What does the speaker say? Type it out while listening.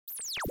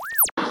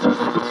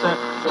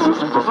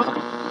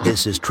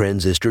This is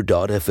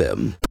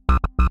Transistor.fm.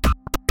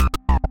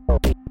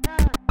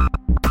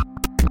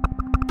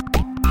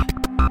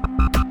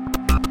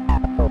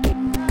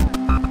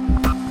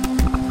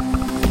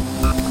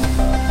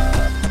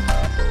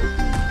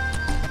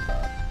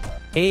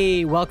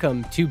 Hey,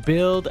 welcome to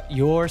Build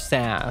Your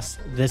SaaS.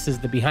 This is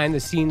the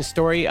behind-the-scenes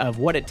story of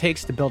what it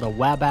takes to build a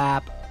web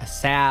app, a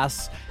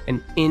SaaS,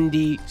 an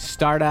indie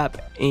startup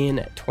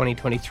in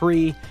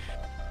 2023.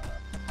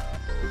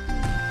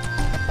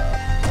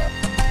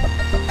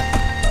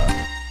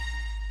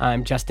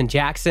 I'm Justin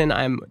Jackson.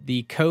 I'm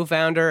the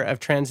co-founder of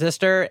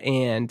Transistor,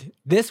 and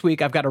this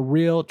week I've got a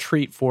real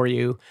treat for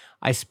you.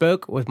 I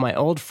spoke with my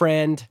old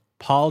friend,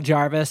 Paul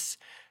Jarvis.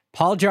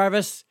 Paul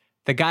Jarvis,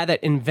 the guy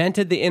that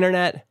invented the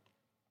internet.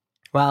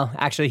 Well,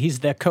 actually, he's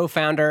the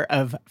co-founder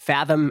of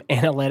Fathom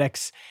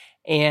Analytics.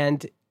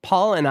 And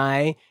Paul and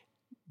I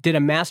did a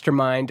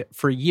mastermind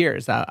for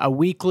years, a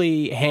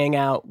weekly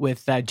hangout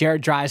with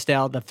Jared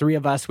Drysdale. The three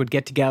of us would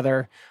get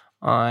together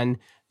on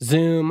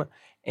Zoom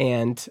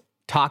and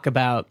talk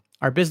about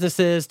our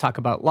businesses, talk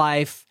about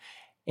life.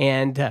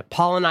 And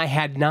Paul and I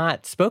had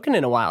not spoken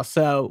in a while.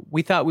 So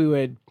we thought we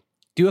would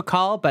do a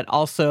call, but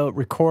also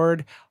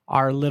record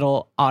our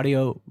little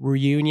audio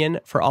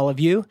reunion for all of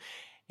you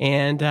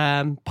and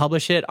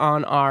publish it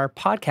on our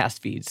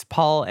podcast feeds.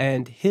 Paul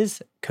and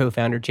his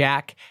co-founder,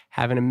 Jack,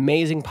 have an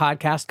amazing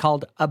podcast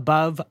called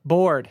Above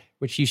Board,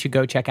 which you should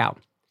go check out.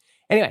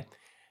 Anyway,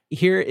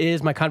 here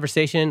is my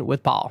conversation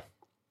with Paul.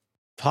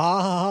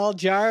 Paul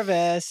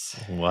Jarvis.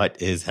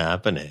 What is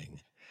happening?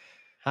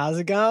 How's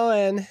it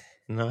going?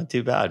 Not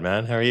too bad,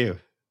 man. How are you?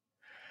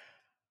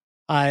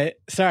 I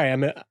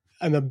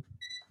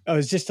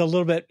was just a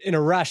little bit in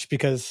a rush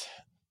because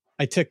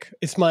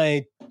it's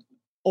my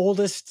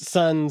oldest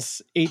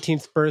son's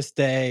 18th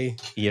birthday.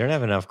 You don't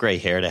have enough gray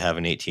hair to have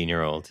an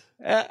 18-year-old.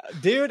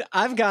 Dude,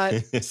 I've got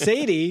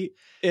Sadie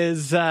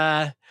is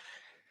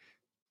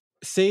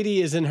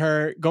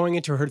going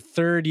into her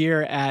third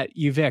year at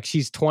UVic.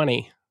 She's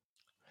 20.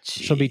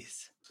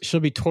 Jeez. She'll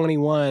be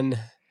 21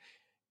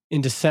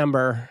 in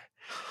December,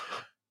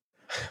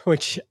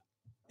 which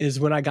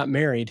is when I got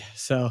married.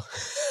 So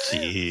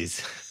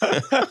Jeez.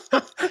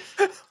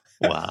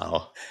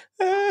 Wow.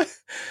 Man.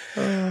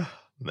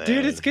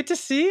 Dude, it's good to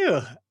see you.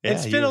 Yeah,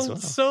 it's been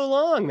so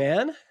long,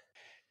 man.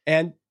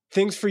 And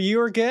things for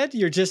you are good.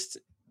 You're just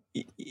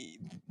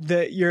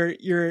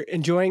you're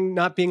enjoying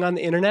not being on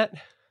the internet.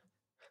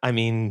 I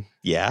mean,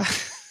 yeah.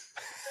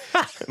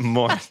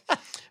 more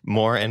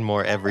and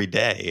more every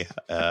day.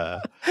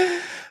 It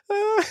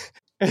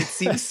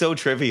seems so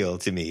trivial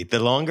to me. The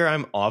longer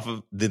I'm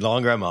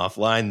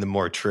offline, the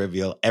more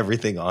trivial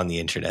everything on the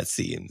internet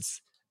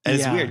seems. And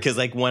it's weird because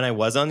like when I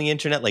was on the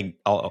internet, like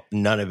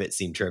none of it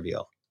seemed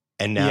trivial.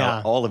 And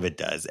now all of it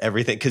does.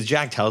 Everything. Because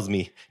Jack tells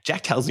me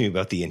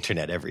about the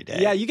internet every day.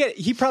 Yeah,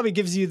 he probably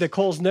gives you the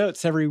Coles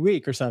notes every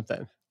week or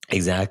something.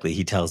 Exactly.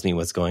 He tells me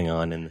what's going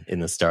on in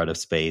the startup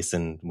space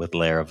and with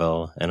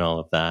Laravel and all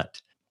of that.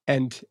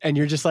 And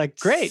you're just like,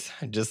 great.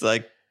 Just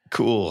like,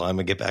 cool. I'm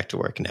gonna get back to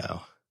work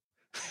now.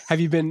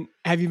 Have you been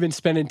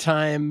spending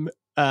time?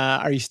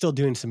 Are you still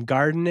doing some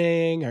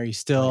gardening? Are you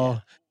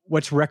still?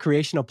 What's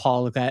recreational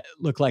Paul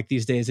look like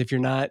these days? If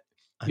you're not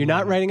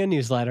writing a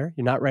newsletter,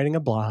 you're not writing a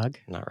blog,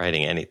 not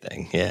writing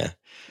anything. Yeah.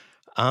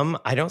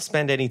 I don't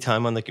spend any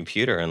time on the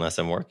computer unless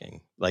I'm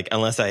working. Like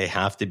unless I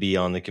have to be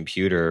on the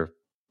computer,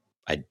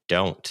 I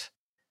don't.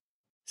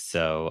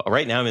 So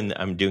right now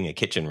I'm doing a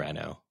kitchen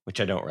reno, which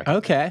I don't recommend.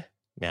 Okay.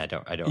 Yeah,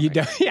 I don't. You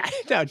don't. Yeah,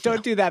 no,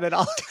 don't do that at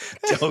all.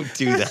 Don't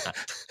do that.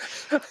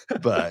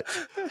 But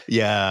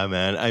yeah,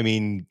 man. I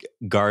mean,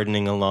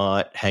 gardening a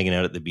lot, hanging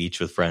out at the beach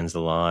with friends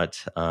a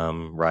lot,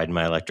 riding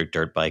my electric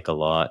dirt bike a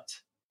lot.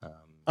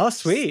 Oh,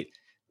 sweet.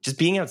 Just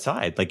being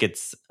outside. Like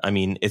it's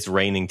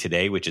raining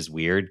today, which is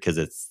weird because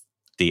it's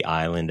the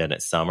island and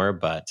it's summer,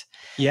 but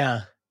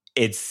yeah,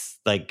 it's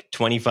like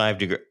 25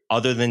 degrees.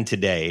 Other than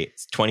today,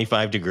 it's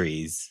 25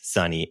 degrees,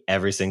 sunny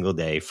every single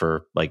day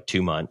for like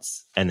 2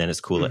 months. And then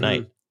it's cool at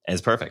night. And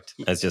it's perfect.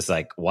 It's just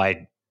like,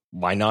 why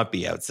not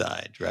be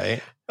outside,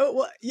 right? Oh,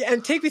 well, yeah,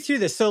 and take me through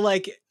this. So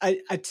like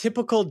a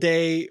typical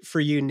day for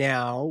you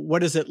now, what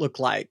does it look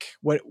like?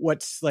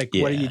 What's like,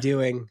 what are you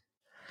doing?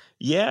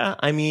 Yeah,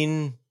 I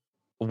mean,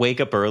 wake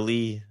up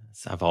early.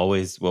 I've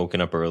always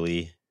woken up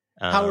early.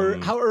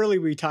 How early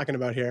were you talking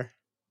about here?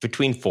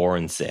 Between 4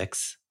 and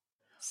 6.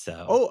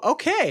 So. Oh,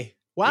 okay.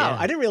 Wow, yeah.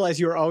 I didn't realize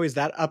you were always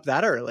that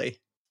early.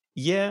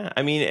 Yeah,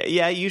 I mean,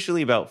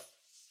 usually about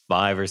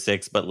 5 or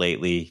 6, but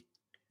lately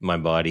my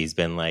body's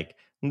been like,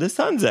 the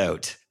sun's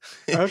out.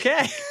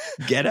 Okay.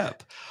 Get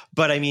up.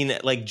 But I mean,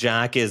 like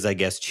Jack is, I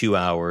guess, 2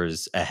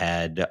 hours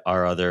ahead.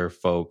 Our other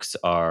folks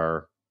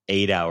are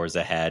 8 hours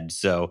ahead.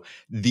 So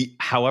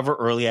however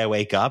early I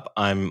wake up,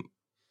 I'm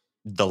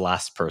the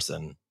last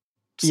person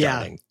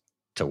starting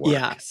to work.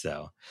 Yeah.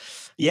 So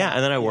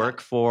and then I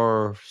work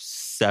for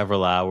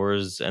several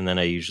hours, and then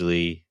I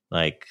usually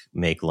like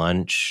make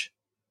lunch,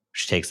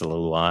 which takes a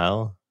little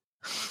while.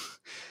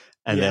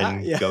 And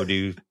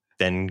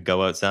then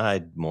go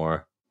outside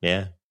more.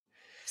 Yeah.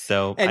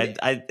 So And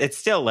it's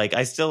still like,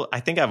 I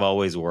think I've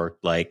always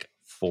worked like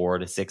 4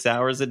 to 6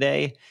 hours a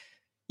day.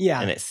 yeah.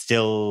 And it's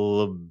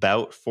still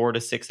about 4 to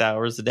 6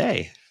 hours a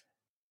day.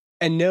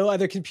 And no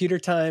other computer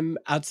time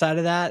outside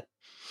of that?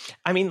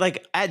 I mean,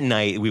 like at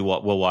night, we'll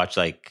watch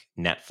like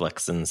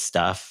Netflix and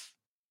stuff.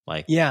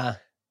 Like, Yeah.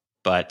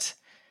 but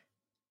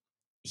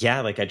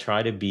yeah, like I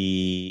try to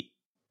be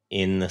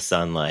in the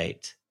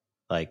sunlight,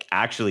 like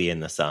actually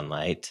in the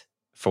sunlight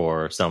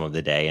for some of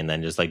the day, and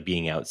then just like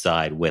being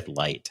outside with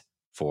light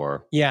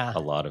for Yeah. a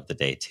lot of the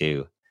day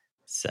too.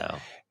 So,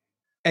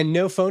 And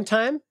no phone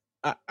time?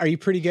 Are you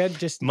pretty good?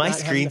 Just my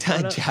not having screen the phone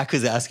time, up? Jack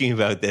was asking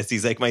about this.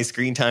 He's like, my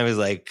screen time is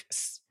like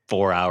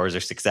 4 hours or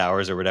 6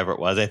 hours or whatever it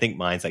was. I think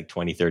mine's like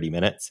 20, 30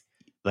 minutes.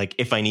 Like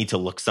if I need to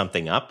look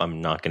something up,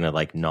 I'm not going to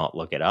like not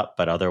look it up.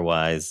 But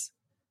otherwise,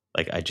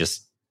 like I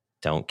just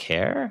don't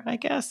care, I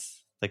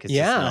guess. Like it's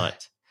just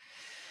not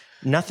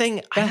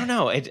nothing. I don't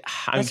know. I'm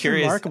That's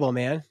curious. remarkable,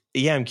 man.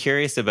 Yeah, I'm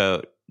curious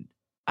about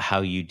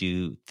how you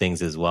do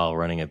things as well,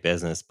 running a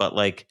business. But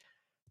like,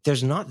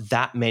 there's not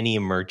that many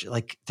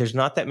there's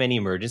not that many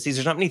emergencies.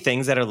 There's not many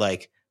things that are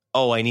like,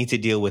 oh, I need to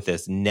deal with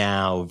this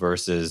now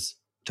versus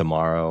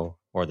tomorrow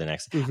or the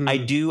next.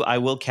 Mm-hmm. I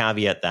will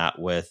caveat that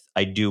with,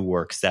 I do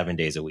work 7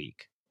 days a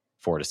week,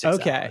 4 to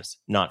 6 hours,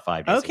 not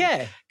 5 days a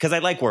week. Because I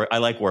like work. I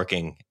like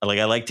working. Like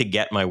I like to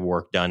get my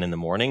work done in the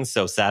morning.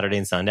 So Saturday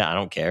and Sunday, I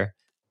don't care.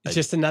 It's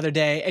just another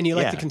day. And you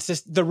like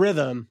the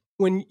rhythm.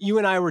 When you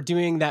and I were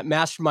doing that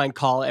mastermind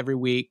call every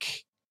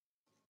week,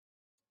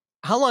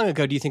 how long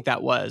ago do you think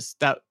that was?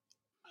 That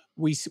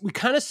we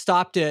kind of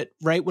stopped it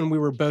right when we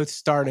were both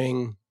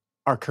starting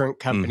our current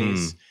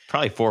companies.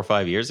 Probably 4 or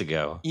 5 years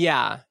ago.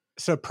 Yeah.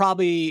 So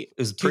probably it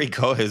was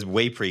pre-COVID. It was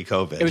way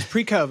pre-COVID. It was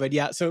pre-COVID.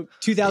 Yeah. So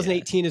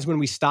 2018 is when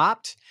we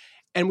stopped,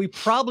 and we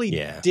probably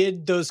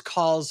did those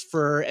calls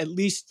for at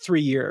least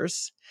 3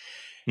 years.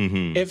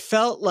 Mm-hmm. It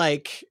felt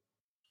like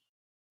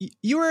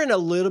you were in a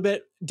little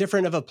bit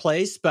different of a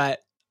place, but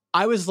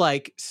I was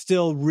like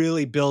still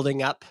really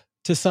building up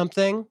to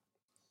something.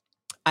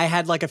 I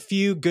had like a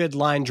few good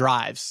line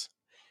drives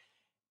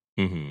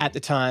at the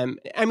time.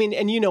 I mean,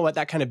 and you know what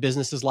that kind of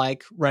business is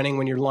like running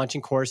when you're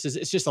launching courses.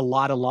 It's just a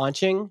lot of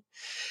launching.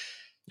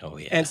 Oh,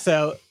 yeah. And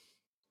so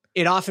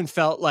it often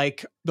felt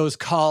like those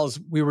calls,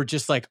 we were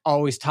just like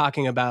always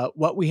talking about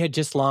what we had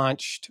just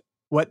launched,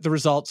 what the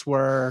results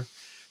were,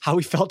 how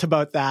we felt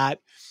about that.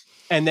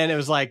 And then it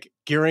was like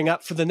gearing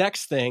up for the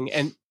next thing.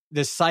 And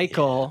the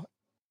cycle,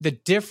 the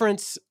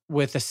difference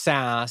with a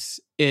SaaS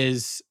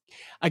is,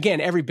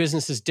 again, every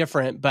business is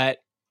different, but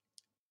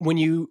when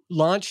you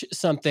launch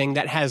something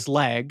that has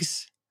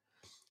legs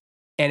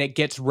and it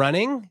gets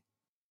running,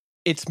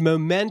 its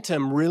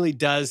momentum really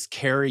does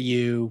carry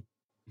you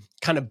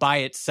kind of by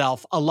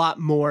itself a lot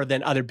more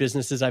than other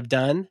businesses I've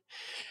done.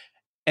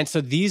 And so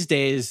these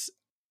days,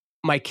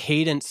 my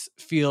cadence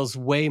feels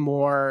way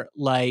more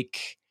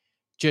like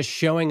just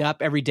showing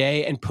up every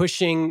day and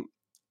pushing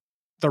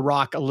the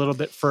rock a little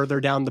bit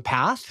further down the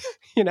path,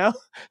 you know?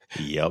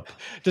 Yep.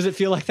 Does it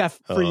feel like that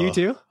for you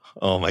too?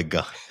 Oh my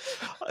God.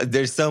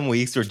 There's some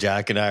weeks where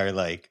Jack and I are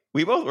like,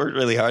 we both worked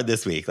really hard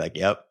this week. Like,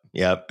 yep.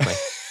 Like,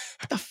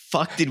 what the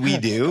fuck did we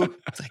do?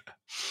 It's like,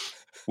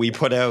 we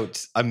put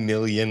out a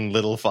million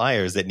little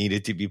fires that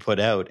needed to be put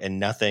out and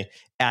nothing.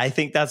 I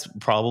think that's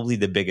probably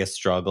the biggest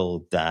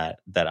struggle that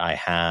I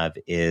have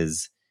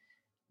is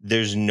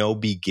there's no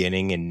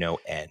beginning and no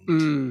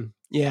end.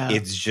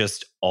 It's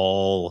just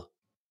all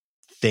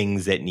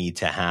things that need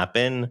to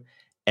happen.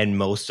 And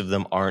most of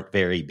them aren't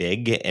very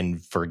big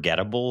and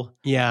forgettable.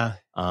 Yeah.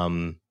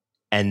 And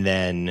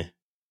then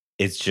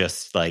it's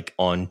just like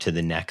on to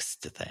the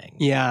next thing.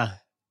 Yeah.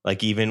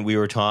 Like even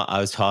I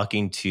was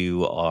talking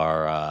to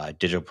our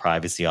digital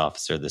privacy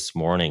officer this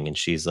morning, and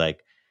she's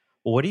like,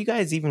 well, what are you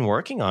guys even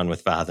working on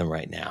with Fathom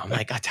right now? I'm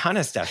like, a ton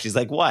of stuff. She's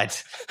like,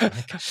 what? I'm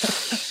like,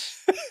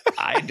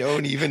 I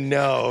don't even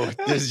know.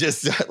 There's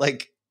just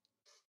like,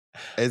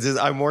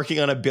 I'm working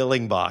on a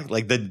billing box,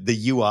 like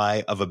the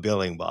UI of a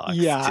billing box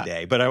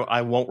today, but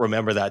I won't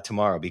remember that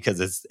tomorrow because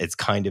it's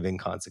kind of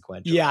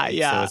inconsequential. Yeah, right?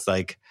 yeah. So it's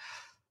like,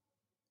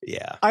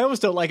 yeah. I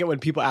almost don't like it when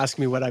people ask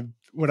me what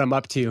I'm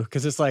up to,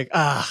 because it's like,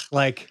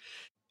 like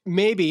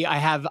maybe I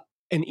have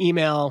an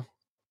email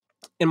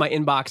in my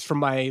inbox from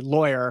my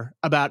lawyer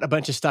about a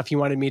bunch of stuff he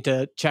wanted me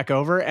to check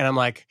over, and I'm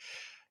like,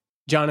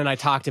 John and I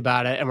talked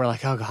about it and we're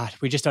like, oh God,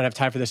 we just don't have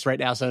time for this right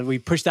now. So we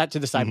push that to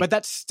the side, but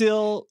that's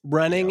still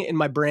running in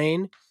my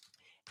brain.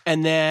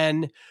 And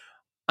then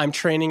I'm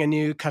training a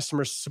new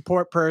customer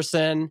support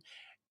person.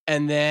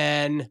 And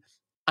then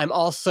I'm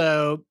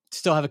also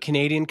still have a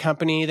Canadian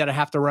company that I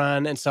have to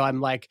run. And so I'm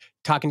like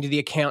talking to the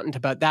accountant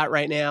about that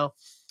right now.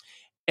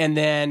 And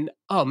then,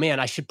 oh man,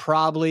 I should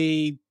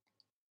probably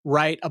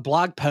write a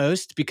blog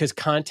post because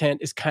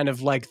content is kind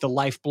of like the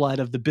lifeblood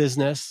of the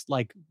business.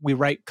 Like we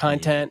write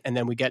content and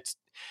then we get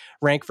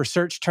ranked for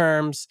search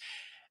terms.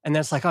 And then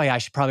it's like, oh yeah, I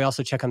should probably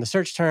also check on the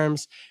search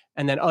terms.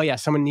 And then, oh yeah,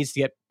 someone's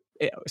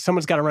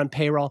got to run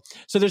payroll.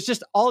 So there's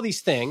just all these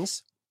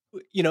things.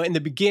 You know, in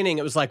the beginning,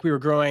 it was like we were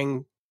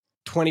growing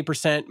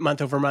 20% month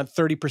over month,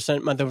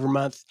 30% month over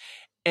month.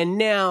 And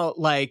now,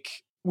 like,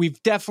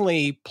 we've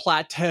definitely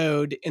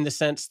plateaued in the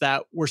sense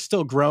that we're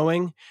still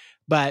growing,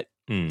 but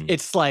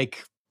it's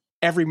like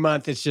every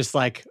month it's just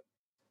like,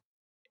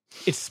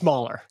 it's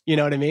smaller. You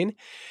know what I mean?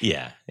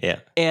 Yeah.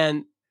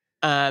 And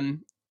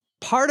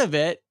part of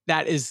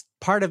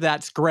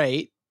that's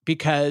great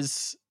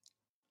because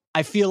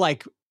I feel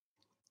like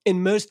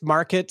in most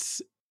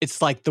markets,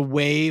 it's like the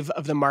wave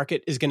of the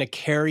market is going to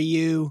carry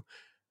you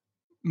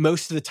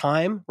most of the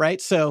time, right?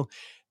 So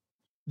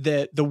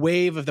the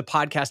wave of the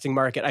podcasting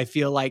market, I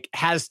feel like,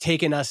 has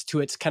taken us to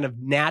its kind of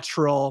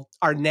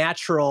our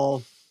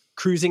natural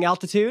cruising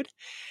altitude.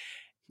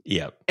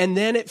 Yep. And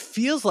then it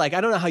feels like,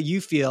 I don't know how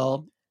you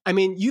feel. I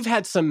mean, you've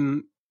had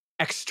some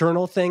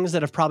external things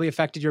that have probably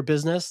affected your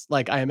business.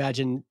 Like, I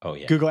imagine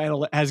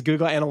has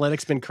Google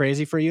Analytics been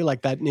crazy for you?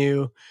 Like that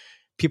new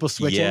people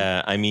switching?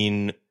 Yeah. I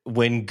mean,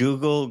 when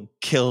Google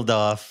killed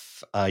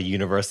off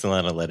Universal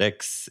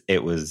Analytics,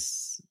 it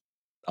was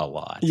a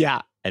lot.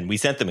 Yeah. And we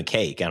sent them a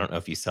cake. I don't know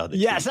if you saw that.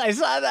 Yes, I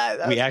saw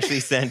that. We actually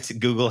sent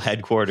Google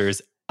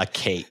headquarters a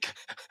cake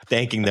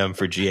thanking them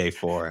for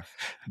GA4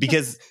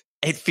 because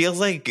it feels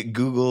like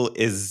Google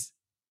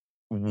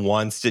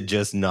wants to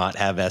just not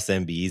have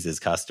SMBs as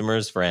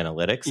customers for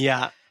analytics.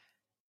 Yeah.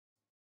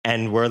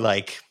 And we're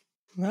like,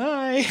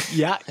 hi.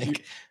 Yeah.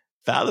 Like,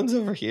 Fathom's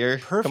over here.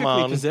 Perfectly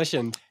Come on.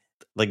 positioned.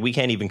 Like, we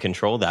can't even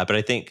control that. But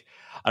I don't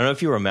know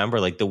if you remember,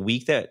 like the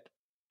week that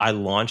I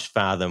launched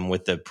Fathom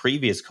with the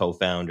previous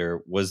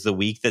co-founder was the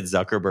week that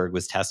Zuckerberg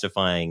was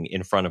testifying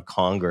in front of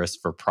Congress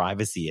for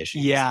privacy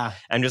issues. Yeah.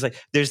 And just like,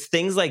 there's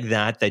things like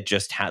that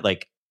just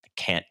like, I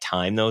can't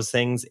time those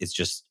things. It's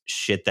just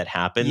shit that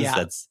happens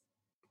that's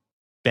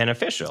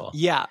beneficial.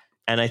 Yeah.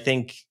 And I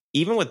think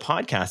even with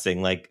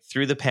podcasting, like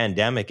through the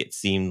pandemic, it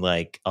seemed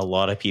like a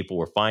lot of people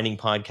were finding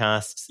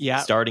podcasts,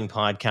 starting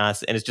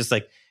podcasts. And it's just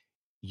like,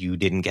 you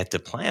didn't get to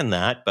plan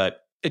that,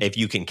 but if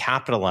you can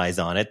capitalize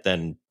on it,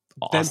 then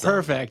awesome. Then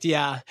perfect.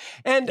 Yeah.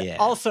 And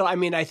also, I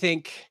mean, I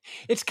think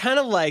it's kind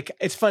of like,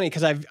 it's funny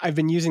because I've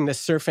been using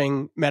this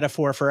surfing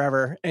metaphor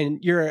forever,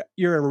 and you're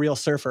a real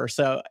surfer.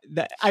 So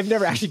I've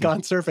never actually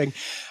gone surfing,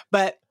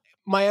 but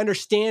my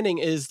understanding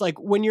is like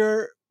when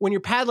you're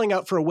paddling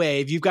out for a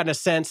wave, you've got a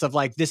sense of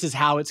like, this is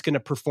how it's going to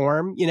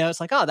perform. You know, it's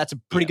like, oh, that's a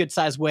pretty good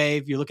sized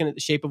wave. You're looking at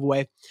the shape of a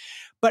wave,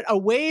 but a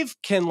wave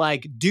can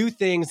like do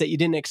things that you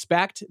didn't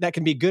expect that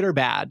can be good or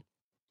bad.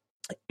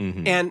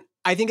 Mm-hmm. And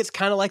I think it's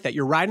kind of like that.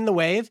 You're riding the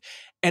wave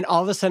and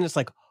all of a sudden it's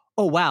like,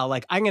 oh, wow,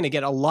 like I'm going to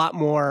get a lot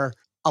more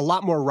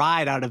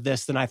ride out of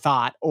this than I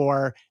thought,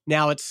 or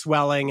now it's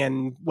swelling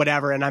and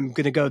whatever, and I'm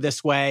going to go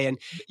this way. And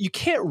you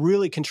can't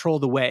really control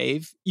the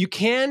wave. You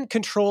can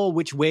control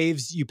which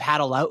waves you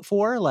paddle out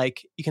for.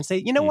 Like you can say,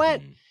 you know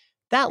what,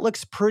 that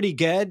looks pretty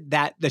good,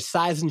 that the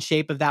size and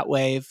shape of that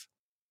wave,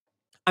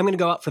 I'm going to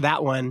go out for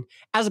that one,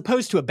 as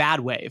opposed to a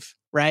bad wave,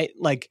 right?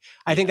 Like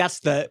I think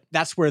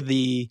that's where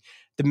the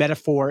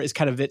metaphor is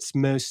kind of its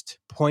most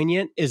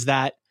poignant, is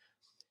that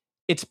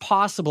it's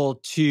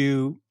possible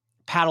to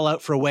paddle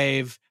out for a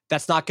wave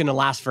that's not going to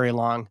last very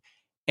long.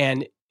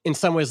 And in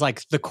some ways,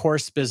 like the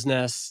course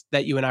business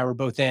that you and I were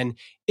both in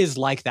is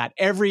like that.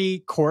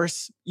 Every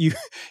course you're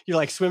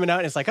like swimming out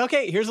and it's like,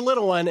 okay, here's a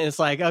little one. And it's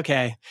like,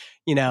 okay,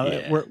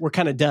 we're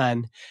kind of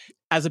done,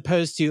 as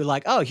opposed to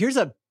like, oh, here's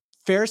a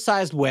fair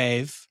sized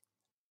wave.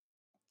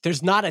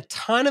 There's not a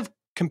ton of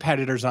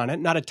competitors on it,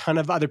 not a ton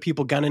of other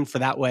people gunning for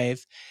that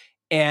wave.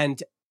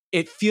 And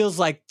it feels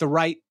like the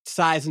right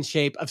size and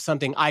shape of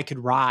something I could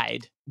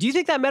ride. Do you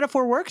think that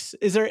metaphor works?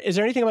 Is there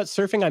anything about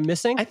surfing I'm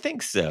missing? I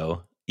think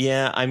so.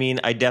 Yeah. I mean,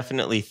 I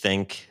definitely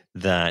think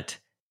that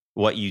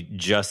what you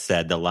just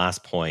said, the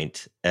last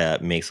point,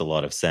 makes a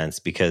lot of sense,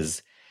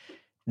 because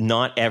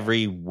not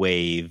every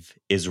wave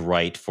is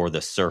right for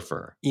the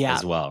surfer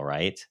as well,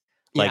 right?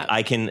 Like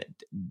I can,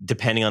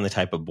 depending on the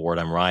type of board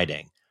I'm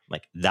riding,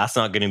 like that's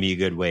not going to be a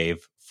good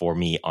wave for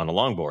me on a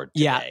longboard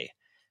today.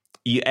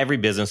 Every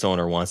business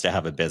owner wants to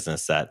have a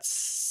business that's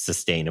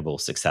sustainable,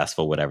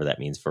 successful, whatever that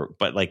means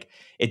but like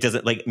it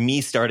doesn't, like me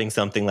starting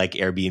something like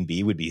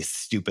Airbnb would be a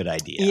stupid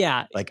idea.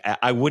 Yeah. Like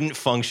I wouldn't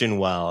function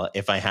well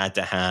if I had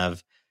to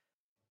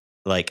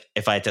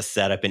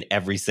set up in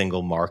every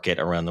single market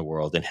around the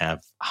world and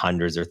have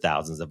hundreds or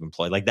thousands of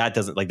employees. Like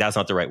that's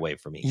not the right way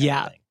for me.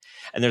 Yeah.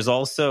 And there's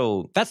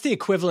also, that's the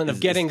equivalent of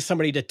getting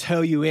somebody to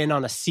tow you in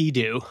on a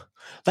Sea-Doo.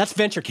 That's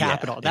venture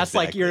capital. That's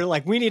exactly. Like, you're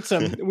like, we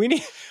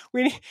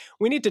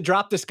need to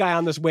drop this guy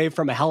on this wave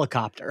from a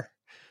helicopter.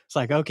 It's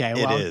like, okay,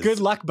 well, good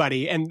luck,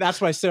 buddy. And that's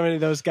why so many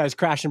of those guys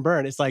crash and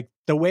burn. It's like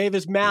the wave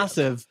is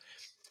massive. Yep.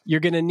 You're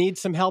going to need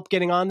some help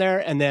getting on there,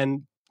 and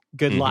then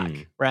good luck,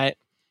 right?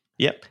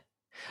 Yep.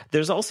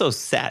 There's also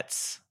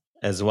sets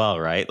as well,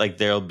 right? Like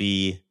there'll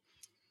be,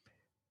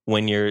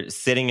 when you're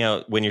sitting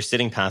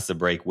past the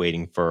break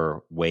waiting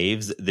for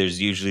waves,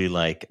 there's usually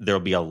like,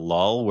 there'll be a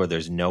lull where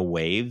there's no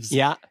waves.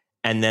 Yeah.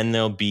 And then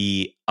there'll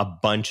be a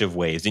bunch of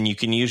waves. And you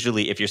can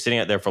usually, if you're sitting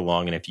out there for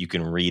long and if you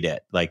can read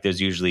it, like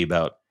there's usually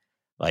about,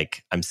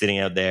 like I'm sitting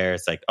out there,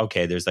 it's like,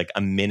 okay, there's like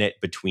a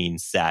minute between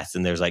sets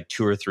and there's like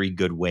 2 or 3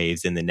 good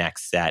waves in the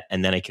next set.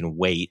 And then I can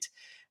wait.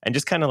 and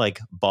just kind of like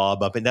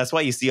bob up. And that's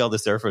why you see all the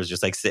surfers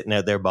just like sitting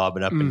out there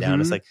bobbing up and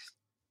down. It's like,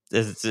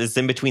 it's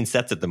in between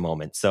sets at the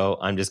moment. So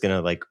I'm just going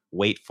to like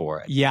wait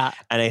for it. Yeah.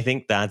 And I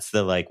think that's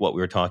the like what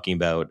we were talking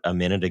about a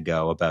minute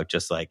ago about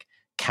just like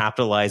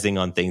capitalizing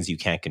on things you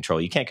can't control.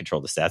 You can't control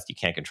the sets, you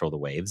can't control the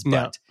waves,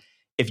 but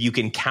if you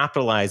can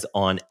capitalize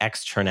on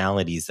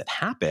externalities that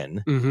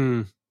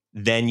happen,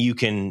 then you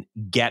can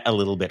get a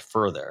little bit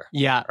further.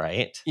 Yeah.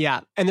 Right?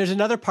 Yeah. And there's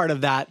another part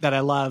of that I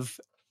love.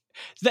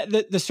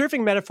 The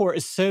surfing metaphor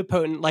is so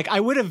potent. Like I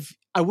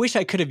wish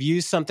I could have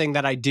used something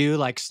that I do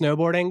like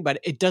snowboarding, but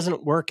it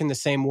doesn't work in the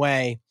same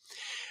way.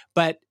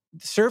 But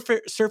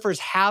surfers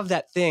have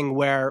that thing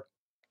where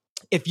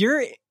if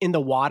you're in the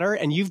water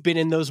and you've been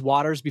in those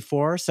waters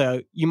before,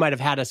 so you might have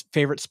had a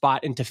favorite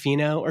spot in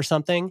Tofino or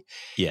something.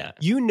 Yeah.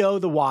 You know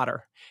the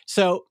water.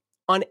 So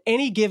on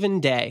any given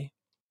day,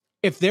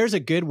 if there's a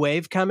good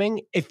wave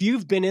coming, if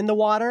you've been in the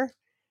water,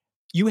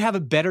 you have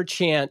a better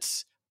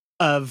chance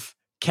of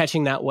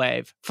catching that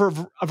wave for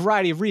a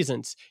variety of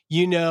reasons.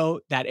 You know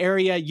that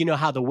area, you know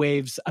how the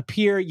waves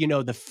appear, you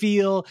know the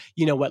feel,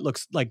 you know what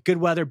looks like good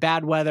weather,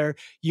 bad weather,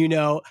 you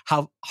know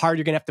how hard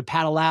you're going to have to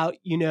paddle out,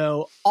 you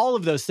know all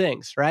of those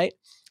things, right?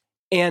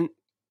 And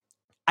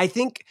I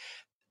think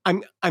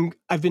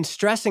I've been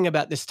stressing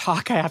about this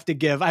talk I have to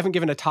give. I haven't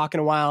given a talk in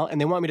a while,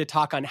 and they want me to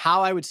talk on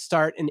how I would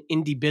start an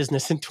indie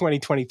business in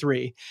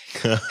 2023.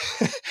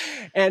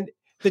 And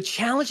the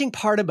challenging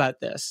part about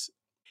this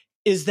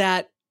is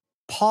that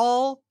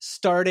Paul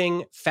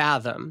and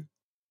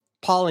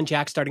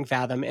Jack starting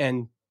Fathom,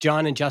 and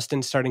John and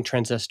Justin starting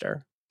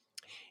Transistor,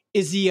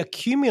 is the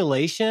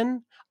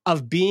accumulation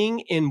of being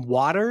in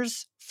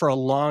waters for a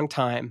long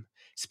time,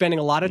 spending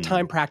a lot of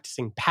time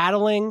practicing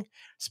paddling,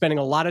 spending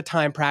a lot of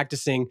time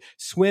practicing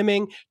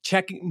swimming,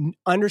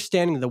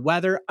 understanding the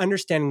weather,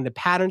 understanding the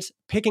patterns,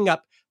 picking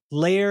up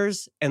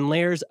layers and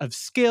layers of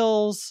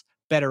skills,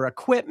 better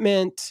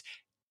equipment,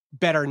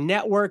 better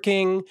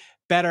networking,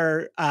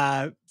 better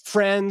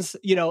friends,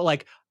 you know,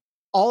 like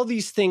all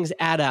these things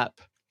add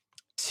up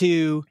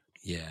to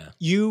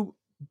you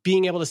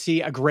being able to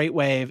see a great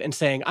wave and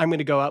saying, I'm going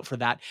to go out for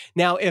that.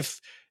 Now, if,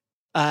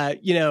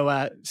 I'll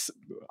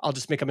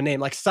just make up a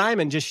name, like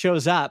Simon just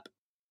shows up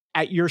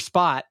at your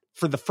spot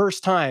for the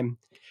first time,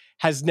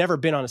 has never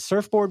been on a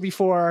surfboard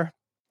before,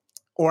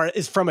 or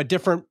is from a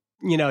different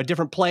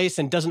place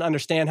and doesn't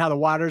understand how the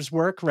waters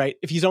work, right?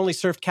 If he's only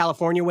surfed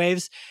California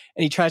waves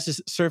and he tries to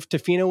surf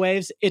Tofino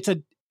waves, it's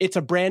a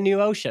brand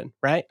new ocean,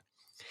 right?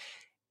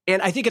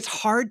 And I think it's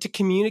hard to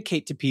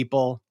communicate to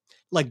people,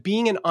 like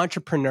being an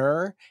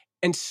entrepreneur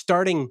and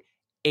starting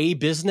a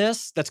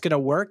business that's going to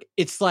work.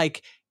 It's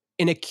like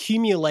an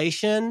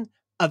accumulation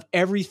of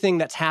everything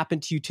that's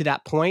happened to you to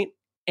that point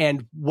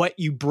and what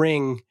you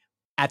bring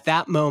at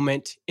that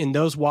moment in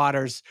those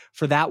waters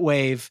for that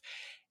wave.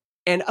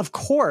 And of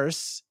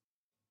course,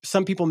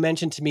 some people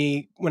mentioned to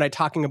me when I'm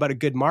talking about a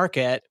good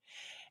market,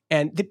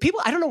 and the people,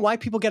 I don't know why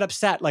people get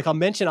upset. Like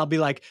I'll be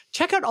like,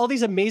 check out all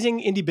these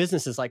amazing indie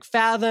businesses like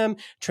Fathom,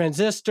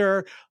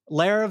 Transistor,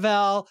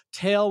 Laravel,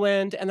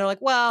 Tailwind. And they're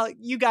like, well,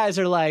 you guys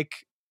are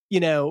like,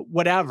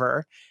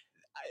 whatever.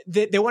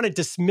 They want to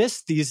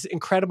dismiss these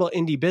incredible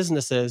indie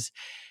businesses.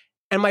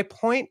 And my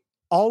point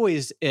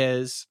always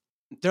is,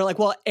 they're like,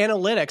 well,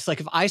 analytics, like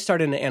if I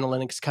started an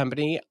analytics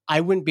company,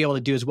 I wouldn't be able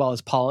to do as well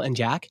as Paul and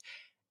Jack.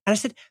 And I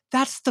said,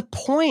 that's the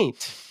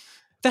point.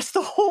 That's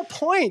the whole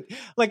point.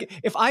 Like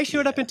if I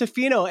showed up in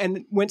Tofino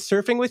and went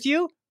surfing with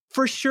you,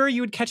 for sure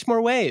you would catch more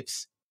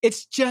waves.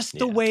 It's just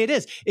the way it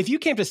is. If you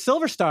came to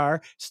Silver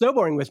Star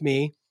snowboarding with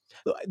me,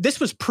 this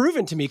was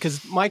proven to me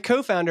because my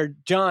co-founder,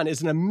 John,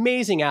 is an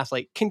amazing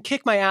athlete, can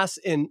kick my ass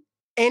in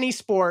any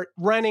sport,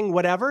 running,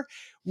 whatever.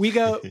 We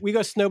go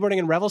snowboarding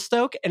in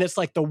Revelstoke, and it's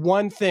like the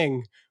one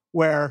thing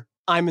where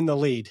I'm in the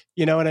lead.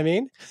 You know what I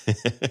mean?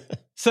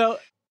 So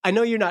I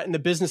know you're not in the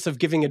business of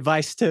giving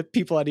advice to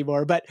people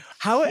anymore, but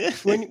how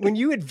when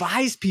you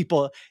advise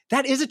people,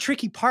 that is a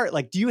tricky part.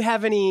 Like, do you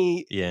have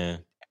any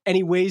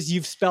ways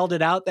you've spelled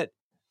it out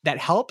that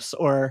helps?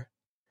 Or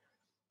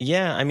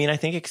I mean, I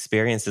think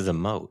experience is a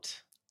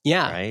moat.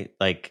 Yeah, right.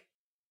 Like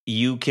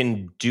you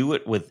can do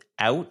it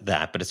without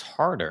that, but it's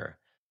harder.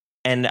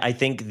 And I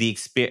think the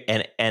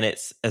experience, and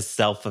it's a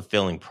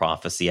self-fulfilling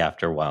prophecy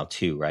after a while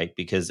too, right?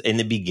 Because in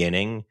the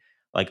beginning,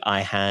 like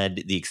I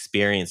had the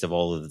experience of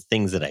all of the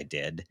things that I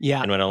did.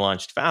 Yeah. And when I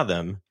launched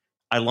Fathom,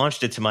 I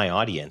launched it to my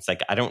audience.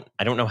 Like I don't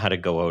know how to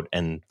go out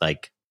and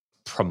like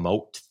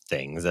promote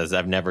things, as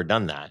I've never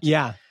done that.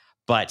 Yeah.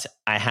 But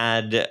I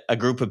had a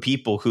group of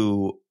people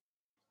who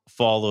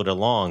followed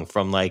along,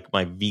 from like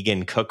my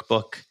vegan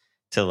cookbook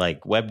to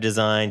like web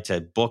design to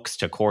books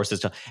to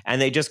courses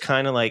and they just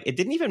kind of like, it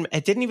didn't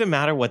even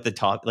matter what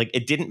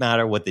it didn't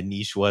matter what the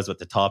niche was, what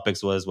the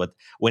topics was,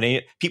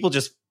 people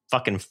just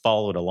fucking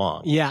followed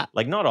along. Yeah.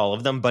 Like not all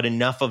of them, but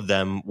enough of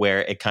them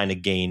where it kind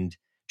of gained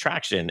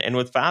traction. And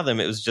with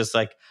Fathom, it was just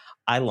like,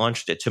 I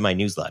launched it to my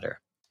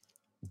newsletter.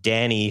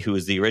 Danny, who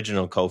is the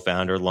original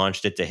co-founder,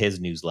 launched it to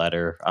his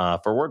newsletter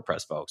for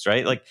WordPress folks,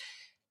 right? Like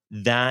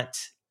that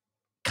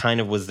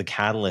kind of was the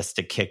catalyst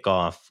to kick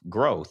off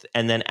growth.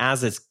 And then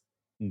as it's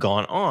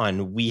gone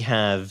on, we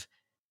have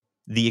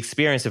the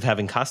experience of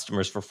having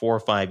customers for 4 or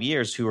 5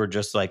 years who are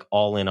just like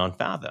all in on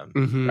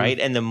Fathom, right?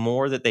 And the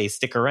more that they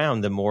stick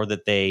around, the more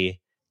that they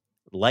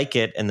like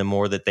it and the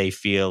more that they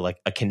feel like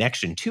a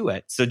connection to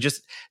it. So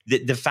just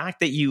the fact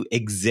that you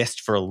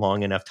exist for a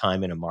long enough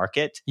time in a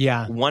market,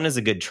 one is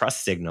a good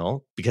trust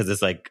signal because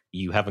it's like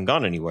you haven't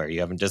gone anywhere, you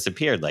haven't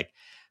disappeared. Like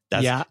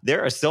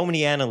there are so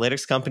many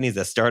analytics companies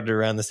that started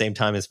around the same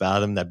time as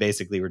Fathom that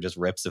basically were just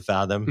rips of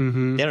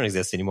Fathom. They don't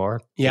exist anymore.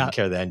 Didn't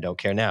care then, don't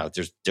care now.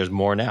 There's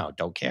more now,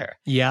 don't care.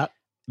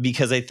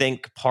 Because I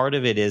think part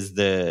of it is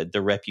the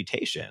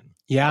reputation.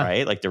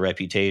 Right? Like the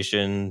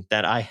reputation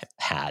that I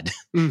had,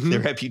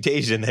 the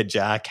reputation that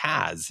Jack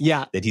has,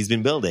 that he's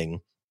been building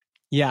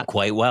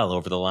quite well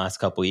over the last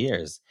couple of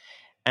years.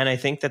 And I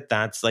think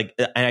that's like,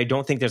 and I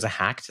don't think there's a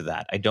hack to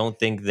that. I don't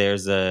think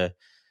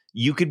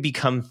you could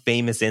become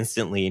famous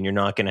instantly and you're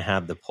not going to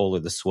have the pull or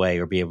the sway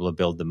or be able to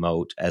build the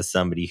moat as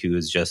somebody who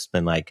has just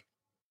been like,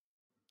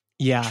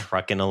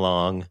 trucking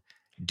along,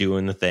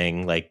 doing the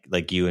thing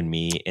like you and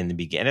me in the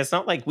beginning. It's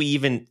not like we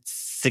even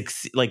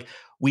succeed, like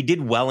we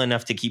did well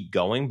enough to keep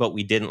going, but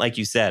we didn't, like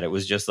you said, it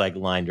was just like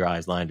line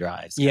drives kind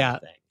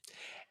of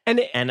thing.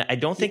 And I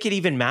don't think it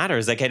even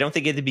matters. Like, I don't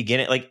think at the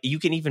beginning, like you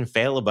can even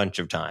fail a bunch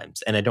of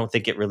times and I don't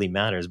think it really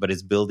matters, but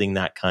it's building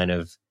that kind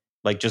of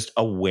like just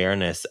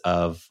awareness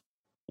of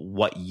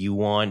what you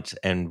want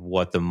and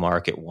what the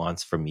market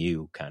wants from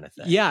you kind of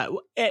thing. Yeah.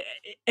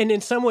 And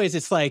in some ways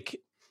it's like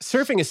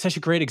surfing is such a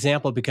great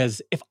example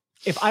because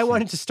if I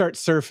wanted to start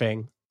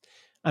surfing,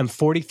 I'm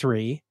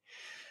 43.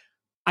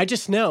 I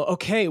just know,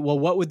 okay, well,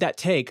 what would that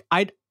take?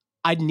 I'd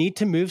need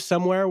to move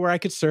somewhere where I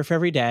could surf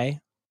every day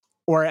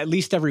or at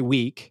least every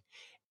week.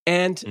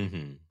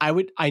 And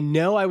I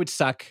know I would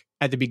suck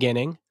at the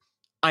beginning.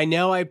 I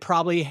know I'd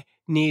probably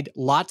need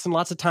lots and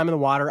lots of time in the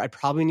water. I'd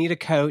probably need a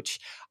coach.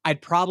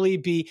 I'd probably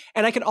be,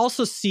 and I could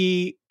also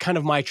see kind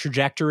of my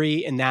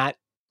trajectory in that,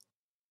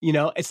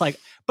 it's like,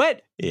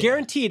 but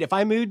guaranteed if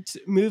I moved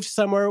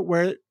somewhere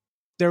where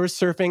there was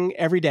surfing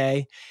every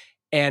day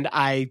and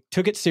I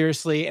took it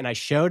seriously and I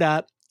showed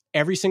up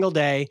every single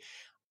day,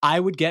 I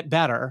would get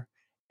better.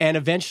 And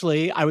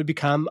eventually I would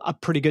become a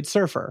pretty good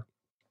surfer.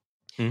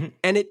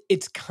 And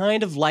it's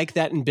kind of like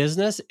that in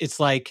business. It's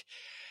like,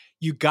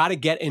 you got to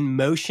get in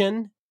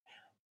motion.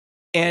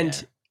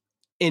 And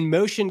in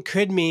motion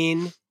could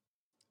mean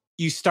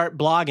you start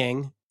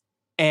blogging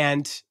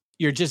and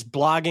you're just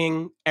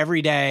blogging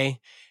every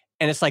day.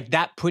 And it's like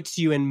that puts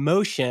you in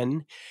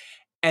motion.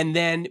 And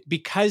then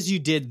because you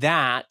did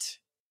that,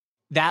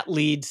 that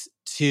leads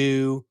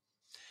to,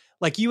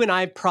 like you and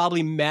I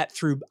probably met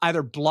through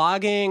either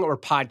blogging or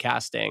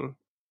podcasting,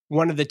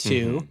 one of the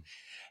two.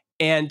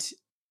 And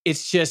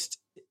it's just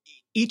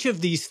each of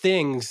these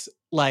things,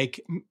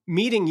 like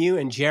meeting you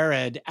and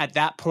Jared at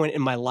that point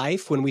in my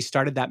life when we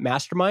started that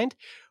mastermind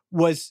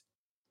was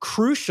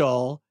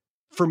crucial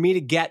for me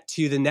to get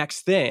to the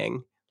next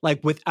thing.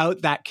 Like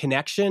without that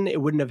connection, it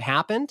wouldn't have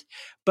happened.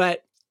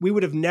 But we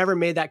would have never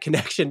made that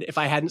connection if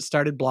I hadn't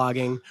started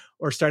blogging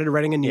or started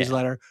writing a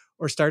newsletter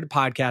or started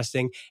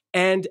podcasting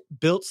and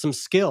built some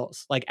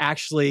skills, like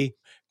actually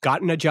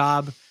gotten a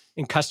job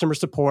in customer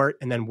support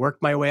and then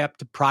worked my way up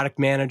to product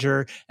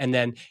manager. And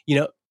then,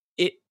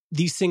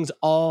 these things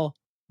all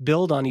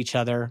build on each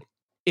other.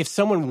 If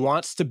someone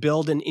wants to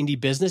build an indie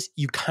business,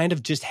 you kind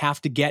of just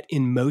have to get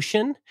in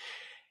motion.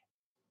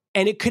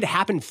 And it could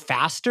happen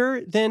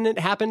faster than it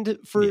happened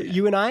for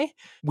you and I.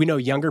 We know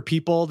younger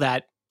people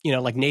that,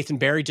 like Nathan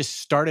Barry just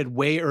started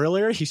way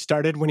earlier. He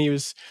started when he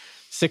was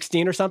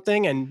 16 or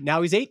something, and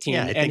now he's 18.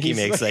 Yeah, I think he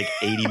makes like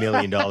 $80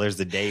 million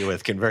a day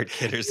with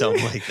ConvertKit or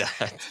something like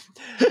that.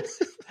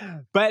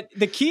 But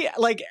the key,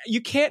 like, you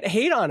can't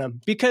hate on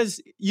him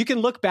because you can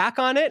look back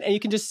on it and you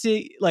can just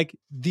see, like,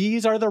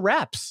 these are the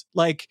reps.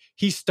 Like,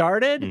 he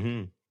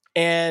started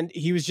and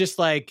he was just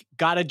like,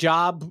 got a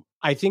job,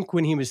 I think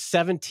when he was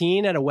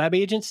 17 at a web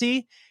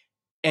agency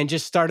and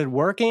just started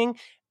working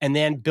and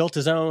then built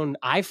his own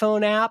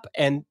iPhone app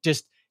and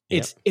just,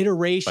 it's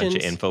iterations.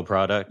 Bunch of info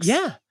products.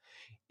 Yeah.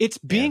 It's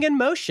being in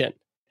motion.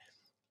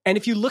 And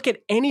if you look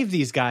at any of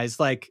these guys,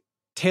 like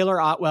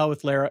Taylor Otwell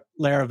with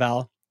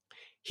Laravel,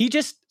 he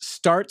just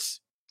starts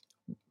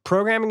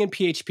programming in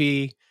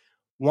PHP,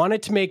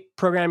 wanted to make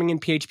programming in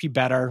PHP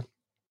better,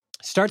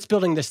 starts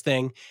building this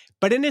thing.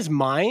 But in his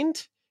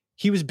mind,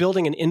 he was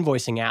building an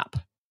invoicing app.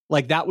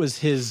 Like that was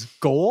his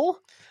goal.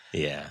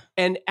 Yeah.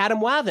 And Adam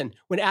Wathan,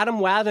 when Adam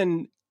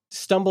Wathan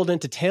stumbled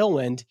into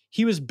Tailwind,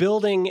 he was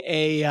building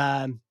a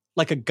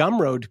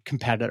Gumroad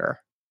competitor.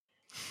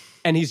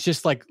 And he's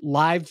just like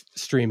live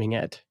streaming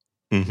it.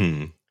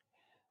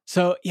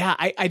 So yeah,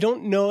 I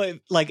don't know if,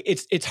 like,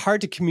 it's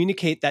hard to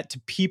communicate that to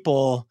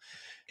people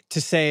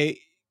to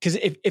say, because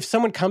if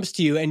someone comes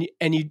to you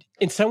and you,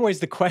 in some ways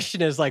the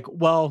question is like,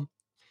 well,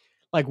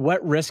 like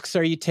what risks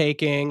are you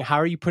taking? How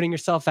are you putting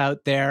yourself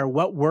out there?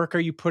 What work are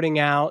you putting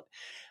out?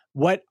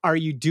 What are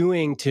you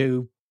doing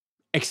to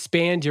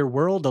expand your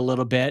world a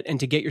little bit and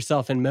to get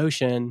yourself in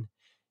motion?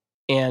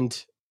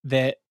 And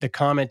the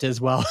comment is,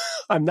 well,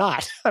 I'm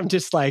not. I'm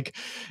just like,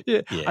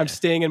 I'm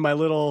staying in my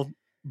little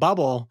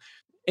bubble,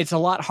 it's a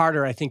lot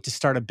harder, I think, to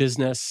start a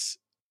business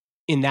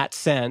in that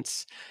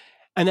sense.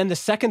 And then the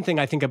second thing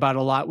I think about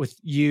a lot with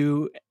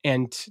you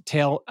and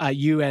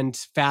you and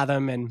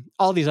Fathom and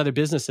all these other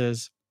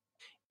businesses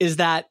is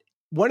that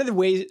one of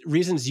the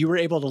reasons you were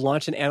able to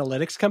launch an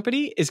analytics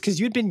company is because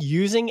you'd been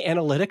using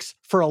analytics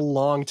for a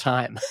long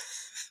time.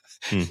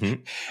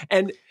 Mm-hmm.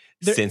 And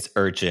since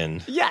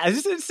urchin. Yeah,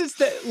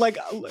 since like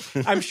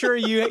I'm sure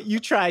you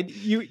tried.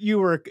 You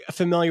were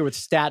familiar with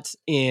stats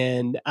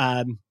in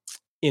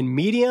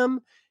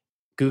Medium,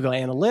 Google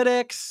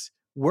Analytics,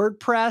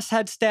 WordPress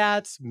had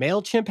stats,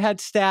 MailChimp had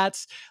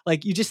stats.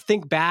 Like you just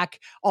think back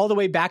all the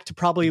way back to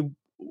probably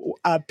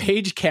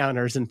page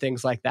counters and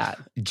things like that.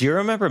 Do you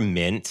remember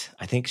Mint?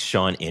 I think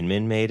Sean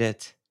Inman made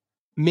it.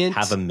 Mint.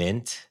 Have a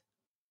Mint?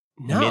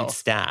 No. Mint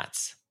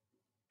Stats.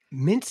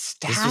 Mint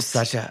Stats? This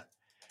was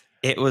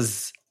it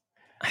was,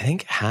 I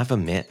think Have a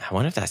Mint. I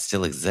wonder if that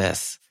still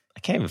exists.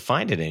 I can't even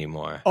find it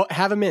anymore. Oh,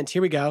 Have a Mint.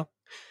 Here we go.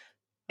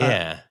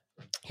 Yeah.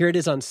 Here it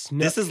is on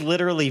Snook. This is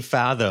literally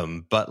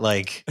Fathom, but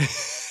like...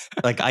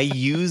 Like I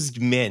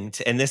used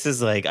Mint, and this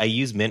is like I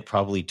used Mint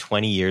probably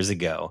 20 years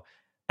ago,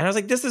 and I was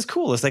like, "This is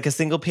cool. It's like a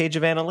single page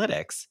of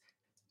analytics."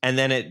 And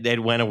then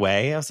it went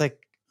away. I was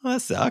like, "Oh, that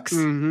sucks."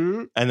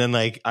 Mm-hmm. And then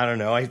like I don't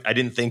know, I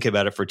didn't think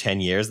about it for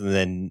 10 years, and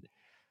then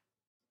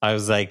I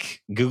was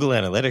like, "Google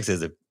Analytics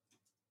is a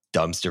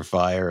dumpster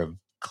fire of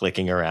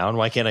clicking around.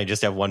 Why can't I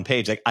just have one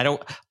page?" Like I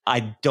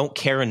don't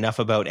care enough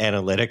about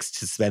analytics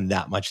to spend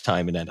that much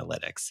time in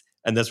analytics,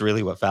 and that's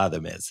really what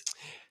Fathom is.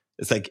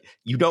 It's like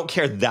you don't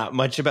care that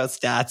much about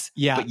stats,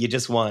 but you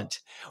just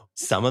want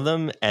some of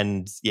them.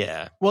 And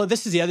yeah. Well,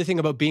 this is the other thing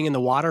about being in the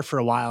water for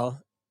a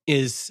while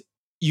is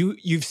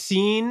you've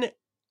seen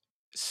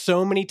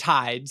so many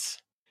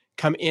tides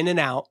come in and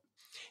out.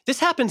 This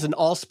happens in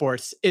all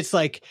sports. It's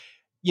like,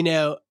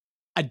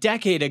 a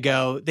decade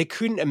ago,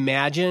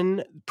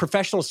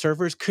 professional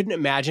surfers couldn't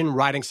imagine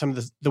riding some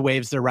of the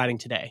waves they're riding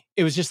today.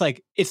 It was just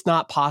like, it's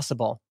not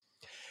possible.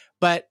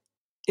 But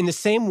in the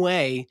same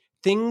way,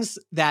 things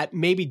that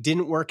maybe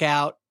didn't work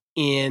out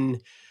in,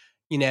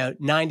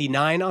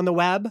 99 on the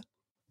web,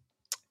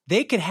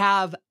 they could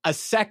have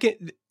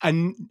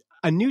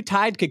a new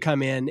tide could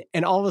come in,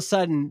 and all of a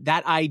sudden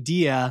that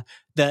idea,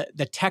 the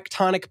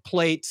tectonic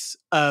plates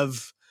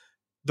of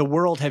the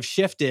world have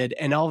shifted,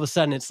 and all of a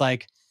sudden it's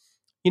like,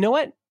 you know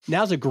what?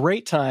 Now's a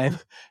great time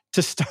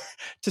to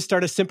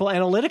start a simple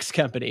analytics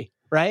company,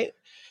 right?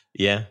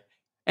 Yeah.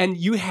 And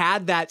you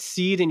had that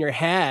seed in your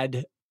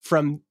head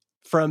from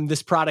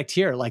this product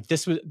here. Like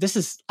this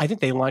is, I think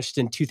they launched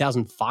in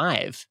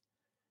 2005.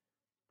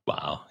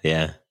 Wow.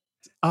 Yeah.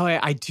 Oh,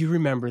 I do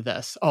remember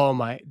this. Oh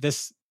my,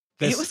 this.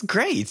 It was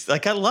great.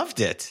 Like I loved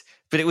it,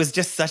 but it was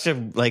just such a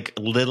like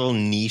little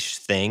niche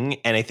thing.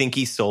 And I think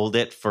he sold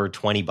it for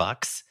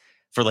 $20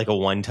 for like a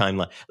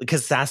one-time,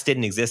 because SaaS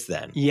didn't exist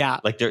then. Yeah.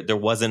 Like there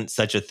wasn't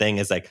such a thing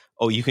as like,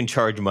 oh, you can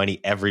charge money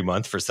every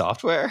month for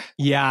software.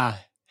 Yeah.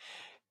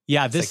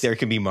 Yeah, like there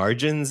can be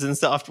margins in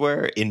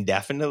software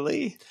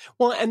indefinitely.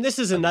 Well, and this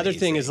is another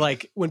thing is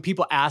like when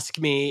people ask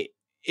me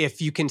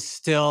if you can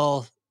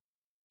still,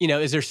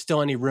 is there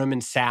still any room in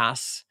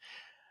SaaS?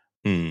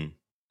 I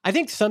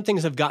think some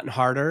things have gotten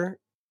harder.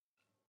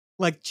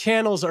 Like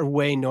channels are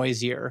way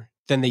noisier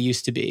than they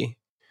used to be.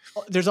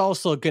 There's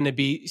also going to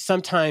be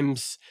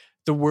sometimes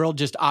the world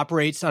just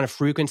operates on a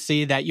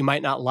frequency that you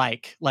might not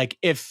like. Like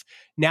if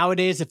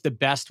the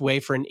best way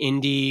for an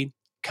indie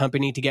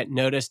company to get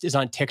noticed is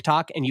on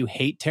TikTok and you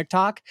hate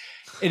TikTok,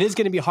 it is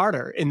going to be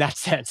harder in that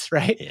sense,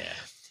 right?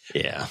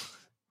 Yeah.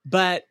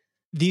 But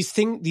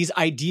these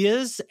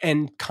ideas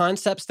and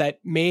concepts that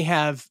may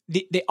have,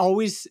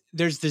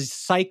 there's these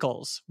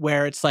cycles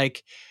where it's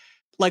like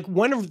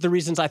one of the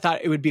reasons I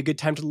thought it would be a good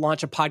time to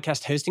launch a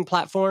podcast hosting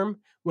platform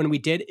when we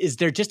did is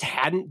there just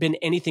hadn't been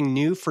anything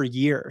new for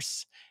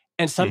years.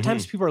 And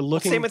sometimes people are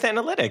looking. Same with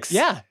analytics.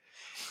 Yeah.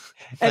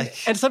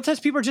 And sometimes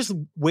people are just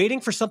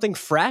waiting for something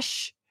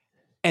fresh.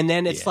 And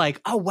then it's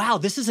like, oh, wow,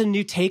 this is a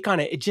new take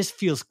on it. It just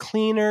feels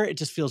cleaner. It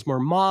just feels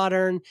more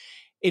modern.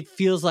 It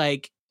feels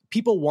like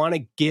people want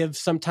to give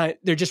some time.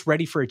 They're just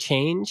ready for a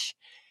change.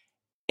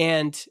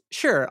 And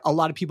sure, a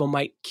lot of people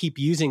might keep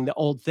using the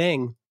old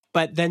thing.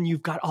 But then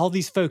you've got all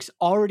these folks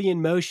already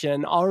in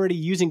motion, already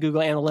using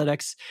Google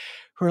Analytics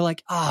who are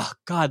like, oh,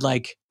 God,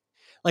 like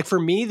for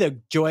me, the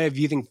joy of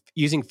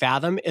using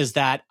Fathom is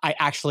that I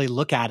actually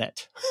look at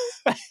it.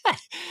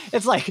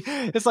 It's like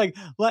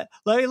let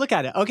me look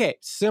at it. Okay,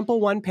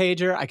 simple one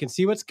pager. I can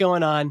see what's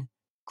going on.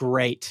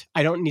 Great.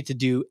 I don't need to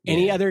do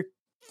any other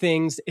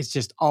things. It's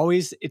just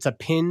it's a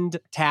pinned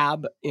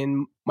tab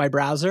in my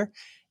browser,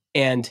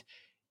 and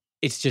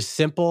it's just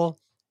simple.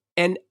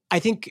 And I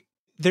think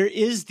there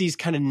is these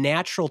kind of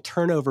natural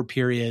turnover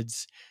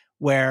periods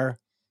where,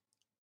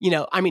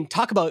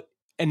 talk about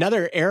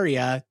another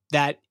area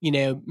that,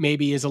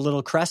 maybe is a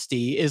little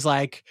crusty is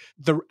like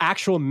the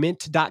actual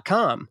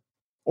mint.com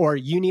or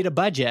You Need a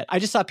Budget. I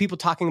just saw people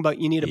talking about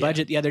You Need a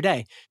Budget the other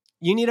day.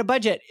 You Need a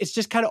Budget. It's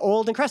just kind of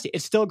old and crusty.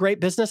 It's still a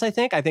great business, I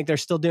think. I think they're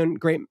still doing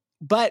great,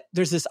 but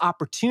there's this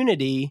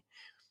opportunity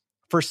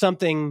for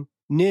something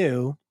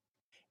new.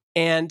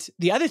 And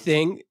the other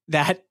thing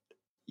that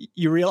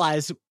you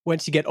realize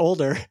once you get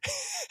older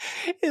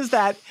is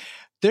that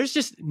there's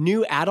just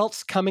new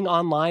adults coming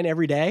online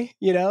every day,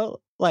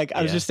 Like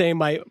I was just saying,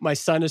 my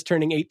son is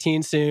turning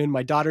 18 soon.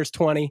 My daughter's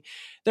 20.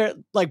 They're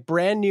like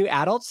brand new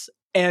adults.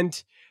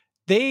 And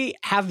they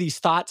have these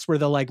thoughts where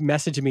they'll like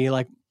message me,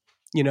 like,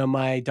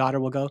 my daughter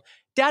will go,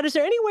 Dad, is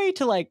there any way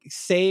to like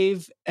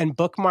save and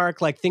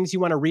bookmark like things you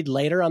want to read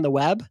later on the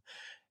web?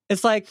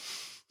 It's like,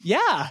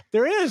 yeah,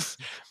 there is.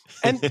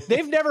 And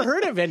they've never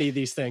heard of any of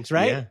these things,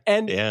 right? Yeah,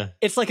 and yeah.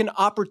 It's like an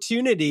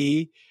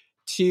opportunity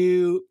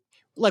to,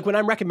 like when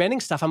I'm recommending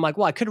stuff, I'm like,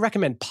 well, I could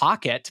recommend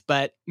Pocket,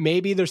 but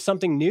maybe there's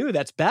something new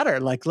that's better.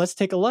 Like, let's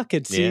take a look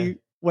and see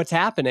what's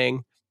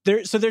happening.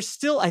 So there's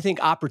still, I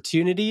think,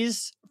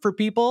 opportunities for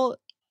people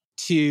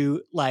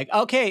to like,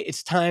 okay,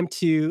 it's time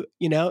to,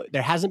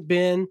 there hasn't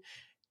been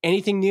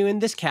anything new in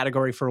this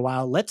category for a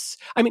while.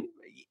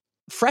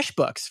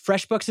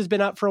 FreshBooks has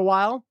been up for a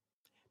while.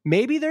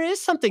 Maybe there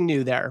is something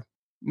new there.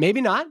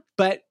 Maybe not.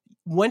 But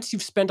once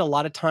you've spent a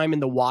lot of time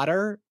in the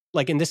water,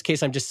 like in this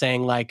case, I'm just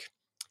saying like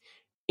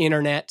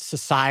internet,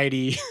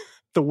 society,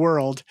 the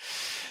world.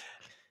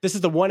 This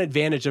is the one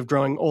advantage of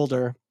growing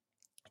older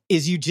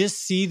is you just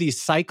see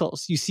these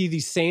cycles. You see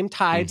these same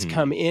tides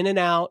come in and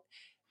out.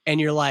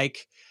 And you're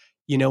like,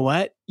 you know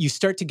what? You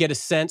start to get a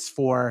sense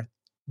for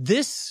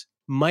this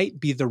might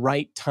be the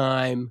right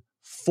time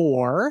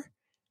for,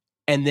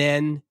 and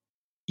then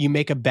you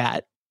make a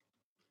bet.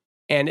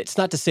 And it's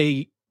not to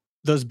say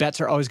those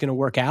bets are always going to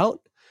work out.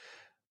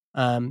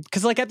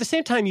 Because like at the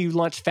same time you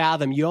launched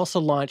Fathom, you also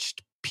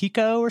launched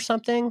Pico or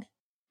something.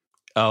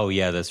 Oh,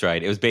 yeah, that's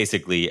right. It was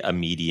basically a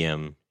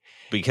Medium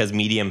because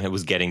Medium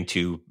was getting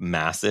too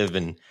massive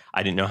and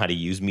I didn't know how to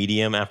use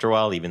Medium after a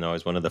while, even though I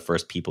was one of the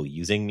first people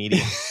using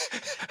Medium.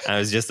 I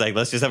was just like,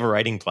 let's just have a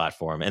writing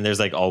platform. And there's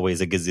like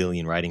always a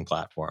gazillion writing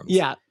platforms.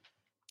 Yeah.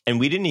 And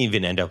we didn't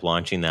even end up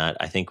launching that.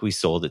 I think we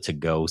sold it to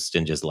Ghost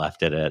and just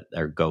left it at,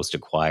 or Ghost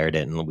acquired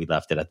it and we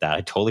left it at that.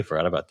 I totally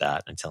forgot about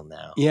that until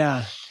now.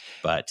 Yeah.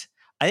 But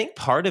I think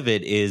part of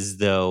it is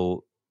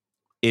though,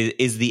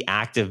 is the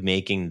act of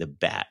making the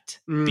bet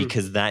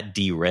because that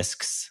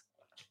de-risks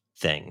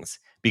things.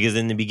 Because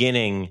in the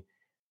beginning,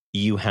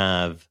 you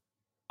have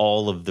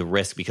all of the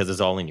risk because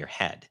it's all in your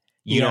head.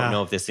 You don't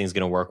know if this thing's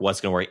going to work,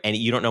 what's going to work, and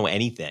you don't know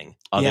anything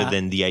other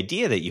than the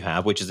idea that you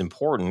have, which is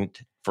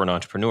important for an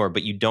entrepreneur,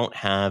 but you don't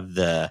have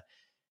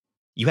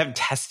you haven't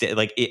tested,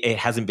 like it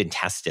hasn't been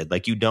tested.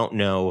 Like you don't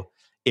know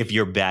if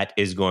your bet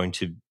is going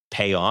to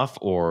pay off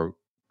or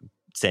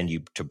send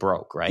you to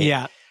broke, right?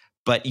 Yeah.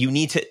 But you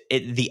need to,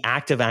 the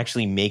act of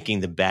actually making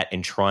the bet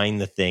and trying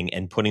the thing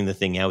and putting the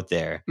thing out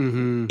there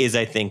is,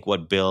 I think,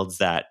 what builds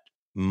that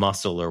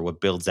muscle or what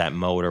builds that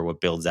moat or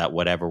what builds that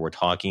whatever we're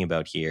talking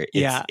about here.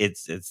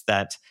 It's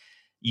that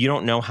you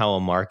don't know how a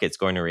market's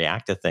going to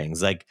react to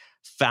things. Like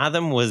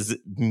Fathom was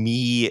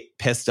me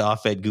pissed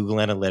off at Google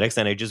Analytics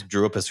and I just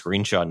drew up a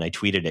screenshot and I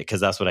tweeted it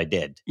because that's what I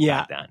did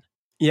back then.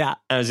 Yeah.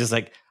 I was just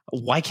like,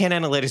 why can't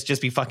analytics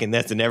just be fucking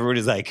this? And everyone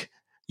is like,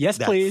 yes,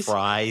 that please.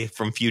 Fry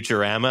from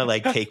Futurama,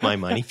 like take my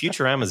money.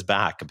 Futurama's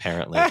back,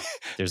 apparently.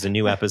 There's a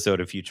new episode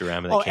of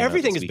Futurama that came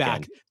everything out this is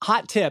weekend. back.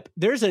 Hot tip.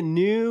 There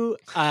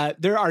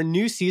are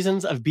new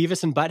seasons of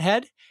Beavis and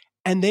Butthead,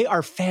 and they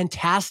are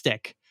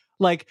fantastic.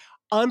 Like,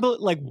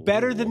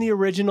 better than the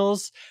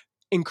originals.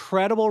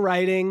 Incredible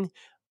writing.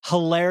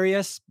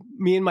 Hilarious.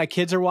 Me and my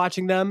kids are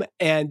watching them.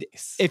 And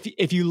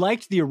if you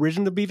liked the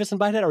original Beavis and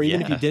Butthead, or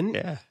even if you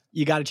didn't,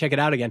 you got to check it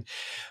out again.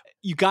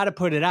 You got to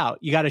put it out.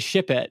 You got to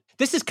ship it.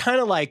 This is kind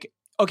of like,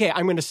 okay,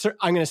 I'm going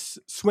to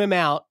swim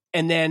out,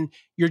 and then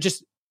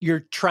you're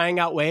trying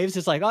out waves.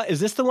 It's like, oh, is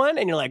this the one?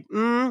 And you're like,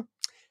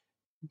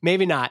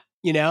 maybe not.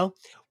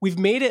 We've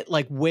made it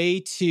like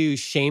way too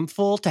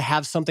shameful to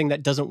have something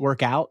that doesn't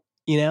work out.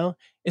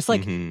 It's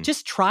like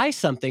just try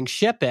something,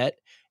 ship it,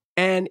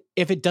 and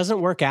if it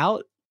doesn't work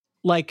out,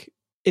 like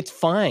it's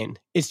fine.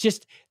 It's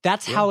just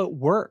that's how it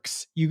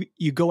works.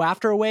 You go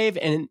after a wave,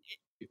 and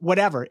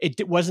whatever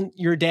it wasn't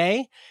your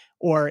day.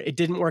 Or it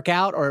didn't work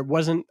out, or it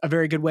wasn't a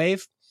very good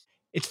wave,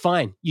 it's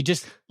fine. You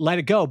just let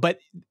it go. But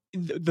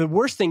the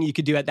worst thing you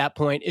could do at that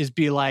point is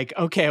be like,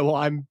 okay, well,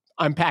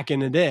 I'm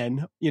packing it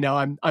in.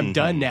 I'm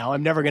done now.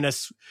 I'm never going to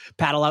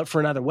paddle out for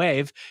another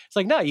wave. It's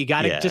like, no, you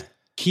got to just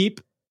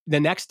keep the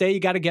next day. You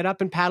got to get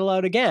up and paddle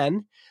out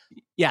again.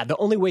 Yeah, the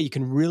only way you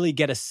can really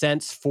get a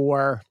sense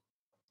for,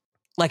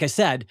 like I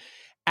said,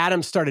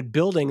 Adam started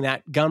building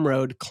that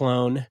Gumroad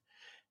clone,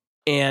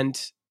 and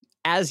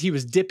as he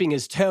was dipping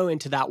his toe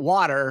into that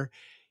water,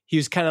 he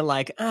was kind of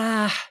like,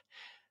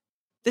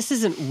 this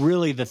isn't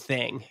really the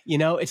thing.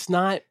 It's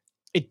not,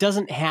 it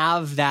doesn't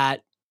have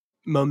that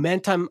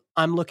momentum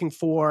I'm looking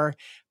for,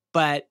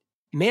 but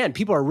man,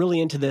 people are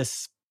really into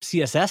this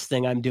CSS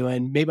thing I'm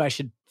doing. Maybe I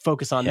should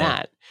focus on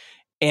that.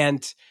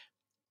 And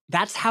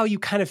that's how you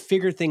kind of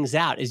figure things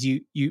out is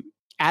you,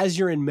 as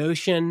you're in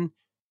motion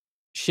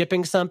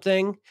shipping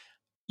something,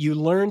 you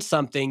learn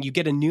something, you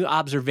get a new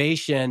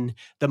observation,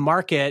 the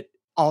market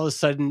all of a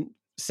sudden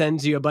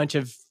sends you a bunch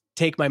of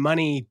take my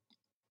money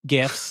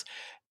gifts.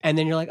 And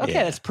then you're like, okay,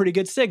 that's a pretty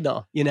good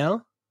signal,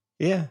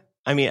 Yeah.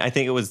 I mean, I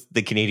think it was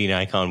the Canadian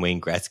icon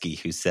Wayne Gretzky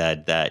who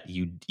said that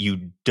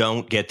you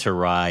don't get to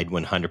ride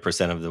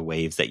 100% of the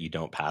waves that you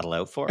don't paddle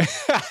out for.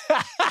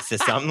 So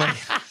something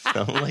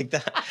like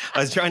that. I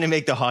was trying to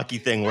make the hockey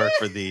thing work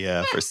for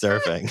for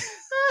surfing.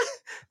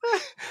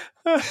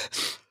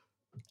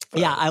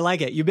 Yeah, I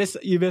like it. You miss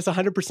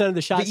 100% of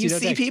the shots. But you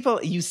see people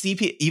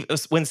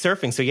when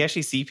surfing. So you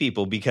actually see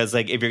people because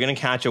like if you're going to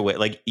catch a wave,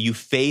 like you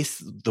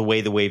face the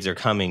way the waves are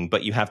coming,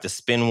 but you have to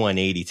spin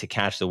 180 to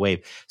catch the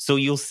wave. So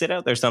you'll sit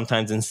out there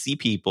sometimes and see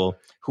people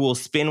who will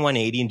spin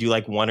 180 and do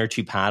like one or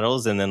two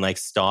paddles and then like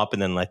stop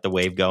and then let the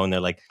wave go. And they're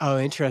like, oh,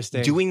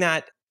 interesting. Doing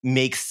that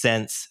makes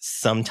sense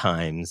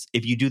sometimes.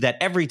 If you do that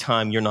every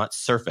time, you're not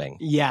surfing.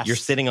 Yes. You're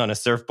sitting on a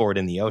surfboard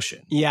in the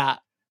ocean. Yeah.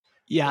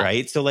 Yeah.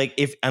 Right. So like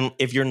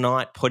if you're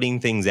not putting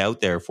things out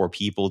there for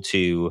people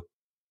to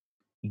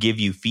give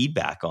you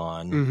feedback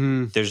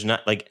on, there's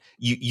not like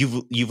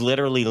you've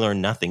literally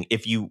learned nothing.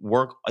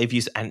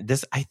 And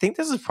this, I think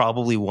this is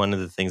probably one of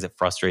the things that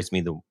frustrates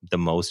me the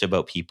most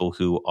about people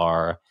who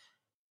are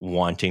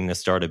wanting to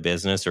start a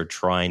business or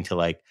trying to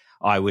like,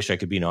 oh, I wish I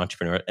could be an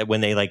entrepreneur. When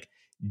they like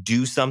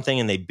do something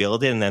and they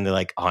build it and then they're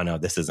like, oh no,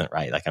 this isn't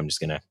right. Like I'm just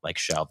going to like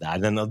shelve that.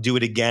 And then they'll do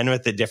it again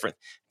with a different,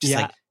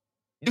 like,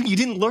 you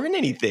didn't learn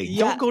anything.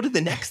 Yeah. Don't go to the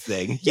next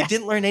thing. You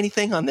didn't learn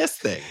anything on this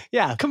thing.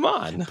 Yeah. Come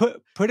on.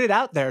 Put it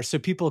out there so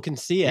people can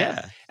see it.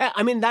 Yeah.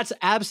 I mean, that's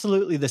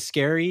absolutely the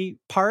scary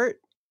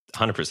part.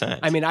 100%.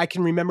 I mean, I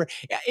can remember.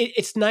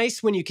 It's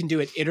nice when you can do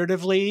it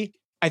iteratively.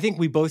 I think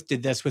we both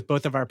did this with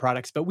both of our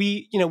products, but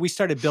we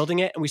started building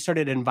it and we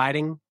started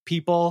inviting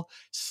people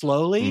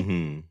slowly.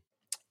 Mm-hmm.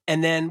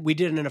 And then we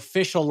did an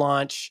official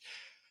launch.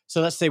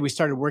 So let's say we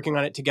started working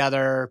on it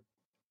together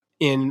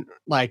in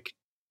like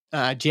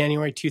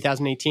January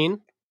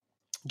 2018.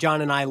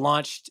 John and I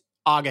launched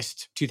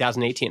August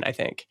 2018, I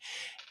think.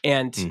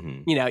 And,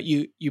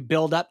 you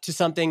build up to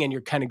something and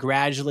you're kind of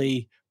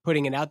gradually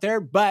putting it out there.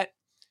 But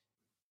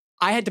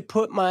I had to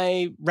put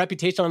my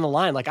reputation on the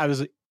line. Like I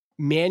was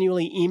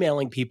manually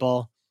emailing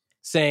people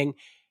saying,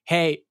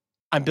 hey,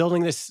 I'm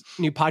building this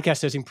new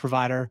podcast hosting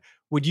provider.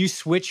 Would you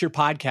switch your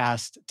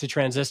podcast to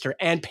Transistor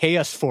and pay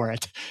us for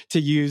it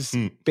to use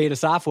beta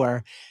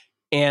software?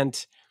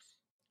 And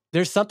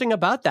there's something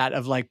about that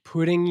of like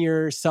putting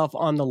yourself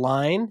on the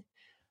line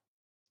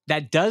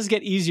that does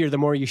get easier the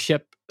more you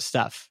ship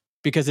stuff,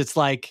 because it's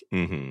like,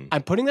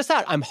 I'm putting this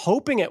out. I'm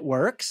hoping it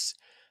works.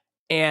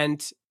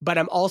 But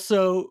I'm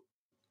also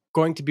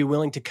going to be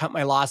willing to cut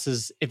my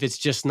losses if it's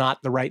just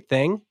not the right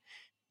thing.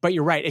 But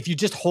you're right. If you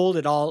just hold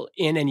it all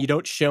in and you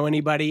don't show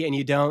anybody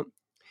and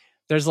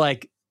there's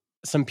like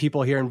some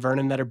people here in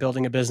Vernon that are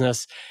building a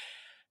business.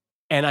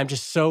 And I'm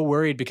just so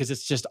worried because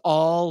it's just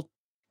all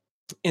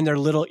in their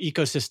little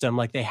ecosystem.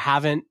 Like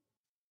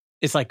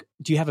it's like,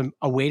 do you have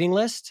a waiting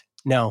list?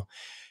 No.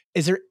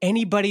 Is there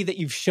anybody that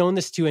you've shown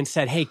this to and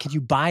said, hey, can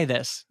you buy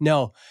this?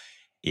 No.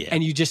 Yeah.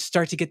 And you just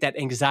start to get that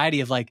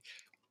anxiety of like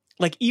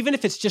even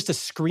if it's just a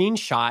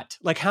screenshot,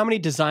 like how many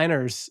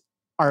designers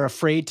are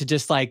afraid to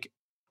just like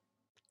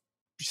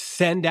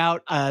send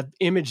out an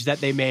image that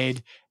they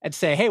made and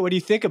say, hey, what do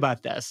you think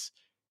about this?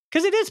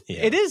 Because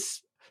it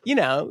is, you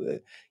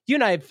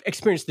and I have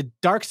experienced the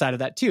dark side of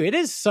that too. It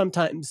is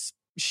sometimes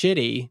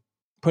shitty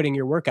putting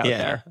your work out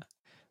there.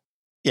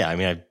 Yeah. I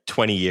mean, I have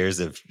 20 years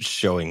of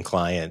showing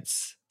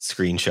clients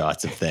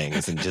screenshots of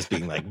things and just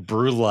being like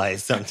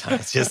brutalized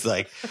sometimes. Just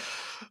like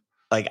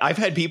I've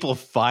had people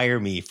fire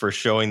me for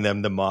showing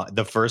them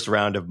the first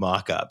round of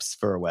mock-ups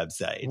for a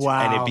website.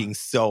 Wow. And it being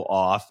so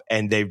off.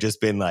 And they've just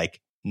been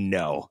like,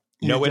 no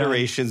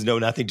iterations, no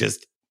nothing,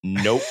 just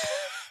nope.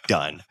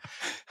 Done.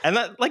 And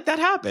that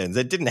happens.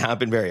 It didn't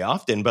happen very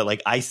often, but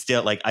like I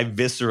still I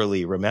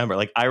viscerally remember.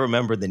 Like I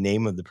remember the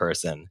name of the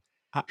person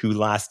who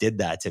last did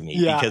that to me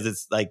because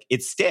it's like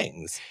it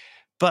stings.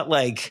 But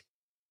like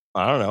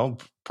I don't know,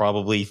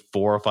 probably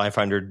 400 or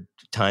 500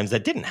 times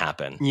that didn't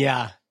happen.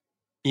 Yeah.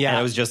 Yeah. And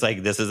it was just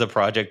like this is a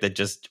project that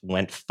just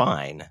went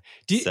fine.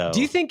 Do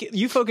you think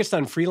you focused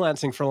on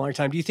freelancing for a long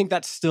time? Do you think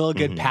that's still a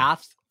good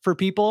path for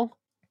people?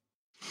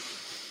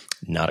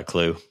 Not a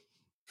clue.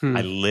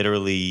 I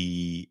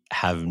literally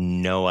have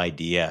no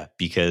idea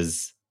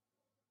because,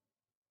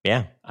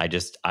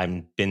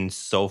 I'm been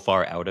so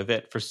far out of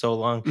it for so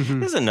long.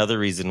 Mm-hmm. There's another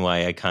reason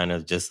why I kind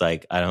of just I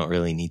don't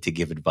really need to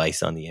give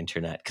advice on the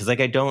internet. Cause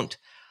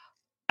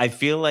I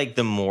feel like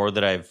the more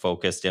that I've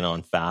focused in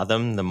on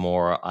Fathom, the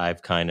more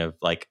I've kind of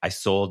I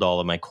sold all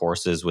of my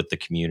courses with the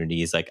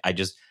communities. Like I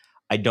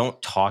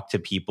don't talk to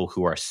people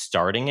who are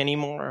starting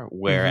anymore.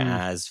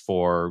 Whereas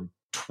for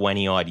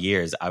 20 odd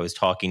years, I was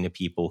talking to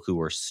people who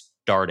were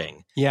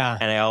starting. Yeah.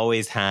 And I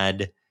always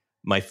had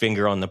my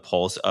finger on the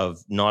pulse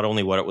of not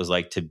only what it was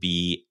like to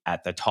be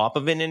at the top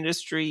of an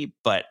industry,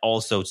 but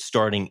also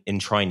starting and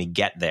trying to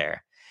get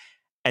there.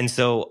 And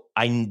so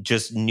I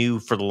just knew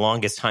for the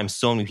longest time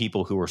so many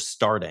people who were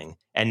starting.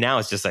 And now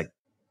it's just like,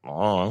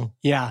 oh.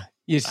 Yeah.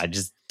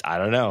 I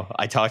don't know.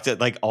 I talked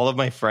to all of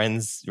my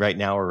friends right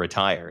now are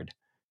retired.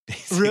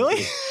 basically.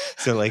 Really?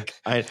 So like,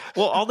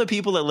 all the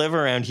people that live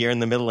around here in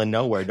the middle of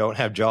nowhere don't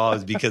have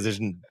jobs because there's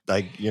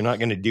like, you're not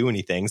going to do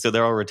anything. So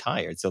they're all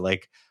retired. So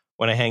like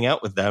when I hang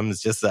out with them,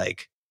 it's just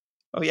like,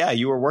 oh yeah,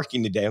 you were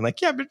working today. I'm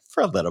like, yeah, but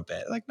for a little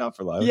bit, like not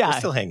for long. Yeah. We're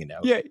still hanging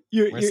out. Yeah.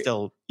 You're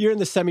in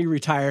the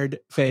semi-retired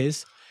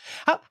phase.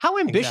 How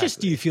ambitious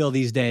do you feel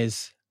these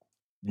days?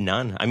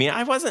 None. I mean,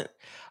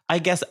 I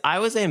guess I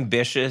was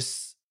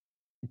ambitious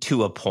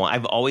to a point.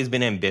 I've always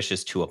been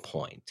ambitious to a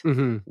point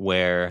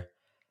where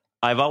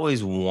I've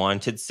always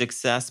wanted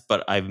success,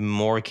 but I've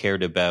more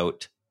cared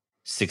about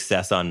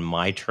success on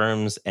my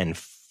terms and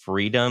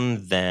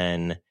freedom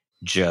than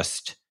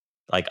just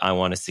like I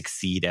want to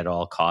succeed at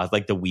all costs,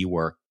 like the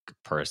WeWork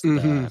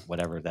person,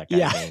 whatever that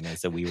guy's name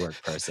is, the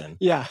WeWork person.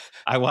 Yeah.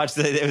 I watched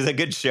it was a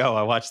good show.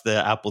 I watched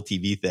the Apple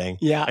TV thing.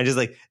 Yeah. I just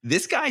like,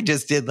 this guy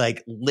just did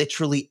like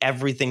literally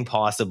everything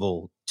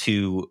possible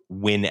to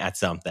win at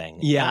something.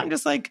 Yeah. And I'm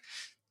just like,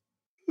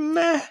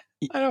 meh,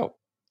 I don't.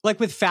 Like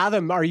with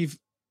Fathom, are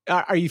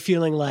you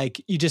feeling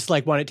like you just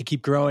like want it to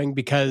keep growing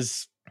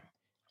because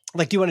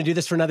like, do you want to do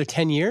this for another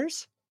 10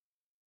 years?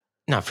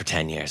 Not for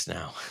 10 years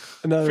now.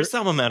 For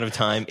some amount of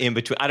time in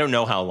between. I don't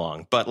know how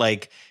long, but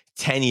like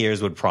 10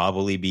 years would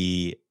probably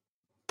be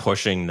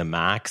pushing the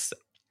max.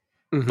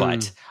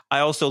 But I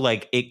also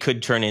like, it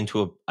could turn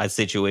into a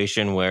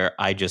situation where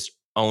I just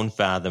own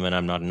Fathom and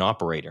I'm not an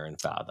operator in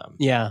Fathom.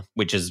 Yeah.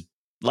 Which is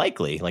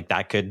likely. Like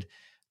that could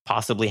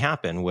possibly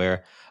happen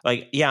where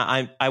like,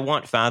 yeah, I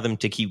want Fathom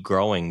to keep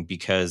growing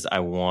because I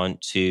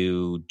want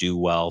to do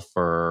well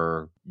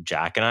for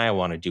Jack and I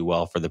want to do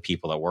well for the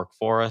people that work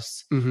for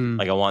us.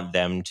 Like I want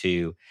them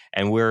to,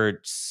 and we're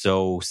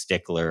so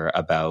stickler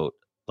about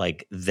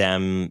like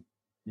them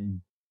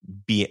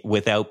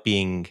without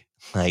being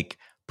like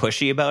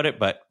pushy about it,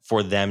 but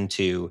for them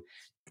to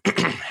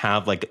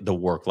have like the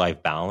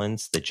work-life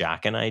balance that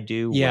Jack and I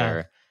do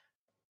where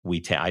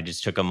I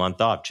just took a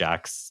month off.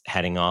 Jack's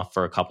heading off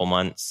for a couple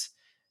months.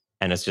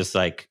 And it's just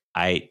like,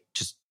 I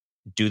just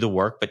do the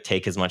work, but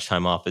take as much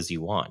time off as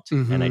you want.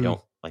 And I don't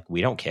like,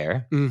 we don't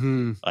care.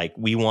 Like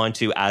we want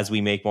to, as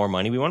we make more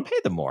money, we want to pay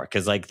them more.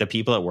 Cause like the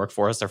people that work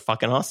for us are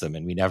fucking awesome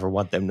and we never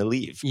want them to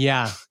leave.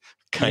 Yeah.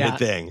 kind of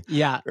thing.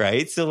 Yeah.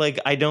 Right. So like,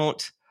 I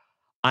don't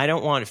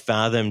want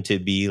Fathom to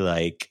be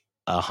like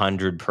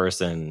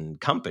 100-person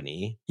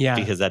company. Yeah.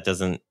 Because that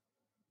doesn't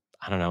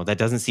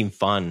seem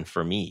fun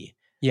for me.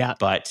 Yeah.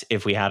 But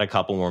if we had a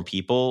couple more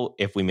people,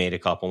 if we made a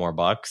couple more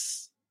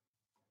bucks,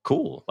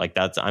 cool. Like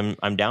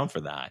I'm down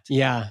for that.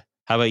 Yeah.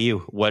 How about you?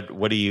 What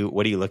are you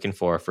looking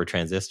for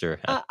Transistor?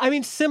 I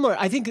mean, similar.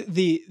 I think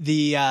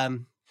the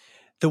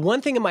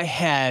one thing in my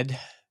head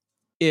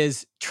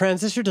is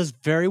Transistor does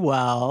very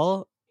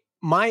well.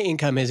 My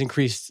income has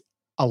increased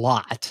a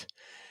lot.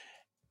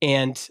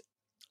 And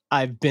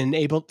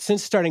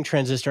since starting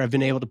Transistor, I've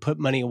been able to put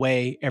money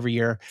away every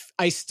year.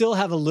 I still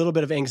have a little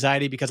bit of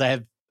anxiety because I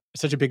have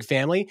such a big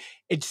family.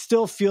 It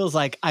still feels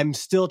like I'm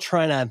still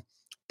trying to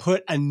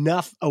put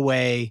enough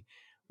away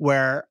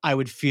where I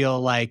would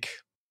feel like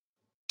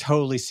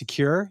totally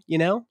secure, you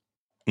know?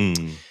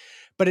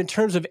 But in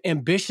terms of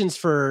ambitions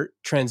for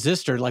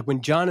Transistor, like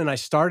when John and I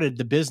started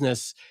the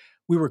business,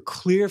 we were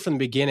clear from the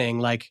beginning,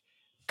 like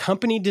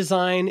company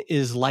design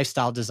is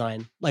lifestyle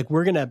design. Like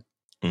we're going to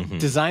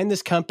design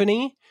this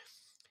company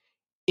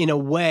in a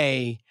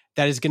way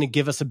that is going to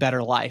give us a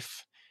better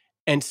life.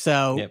 And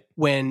so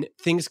when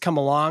things come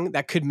along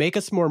that could make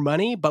us more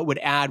money, but would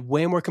add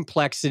way more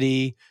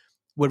complexity,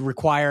 would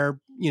require,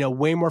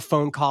 way more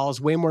phone calls,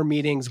 way more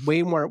meetings,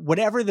 way more,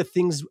 whatever the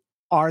things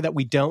are that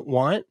we don't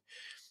want,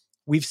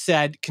 we've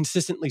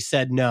consistently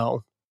said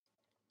no.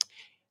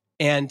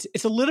 And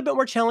it's a little bit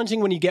more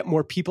challenging when you get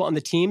more people on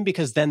the team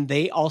because then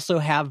they also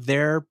have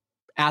their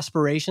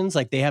aspirations,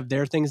 like they have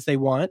their things they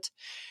want.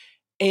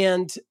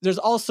 And there's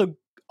also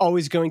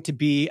always going to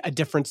be a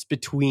difference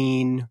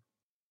between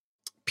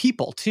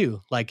people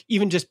too. Like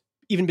even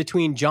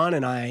between John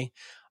and I,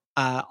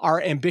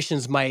 our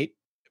ambitions might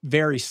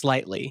vary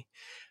slightly.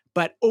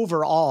 But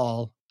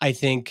overall, I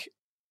think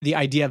the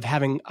idea of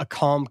having a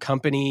calm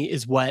company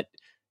is what,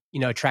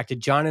 attracted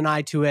John and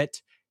I to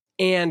it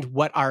and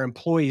what our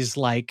employees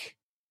like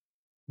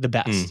the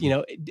best.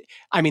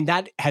 I mean,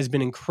 that has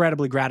been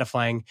incredibly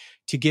gratifying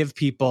to give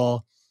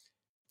people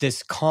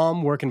this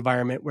calm work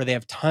environment where they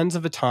have tons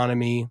of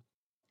autonomy,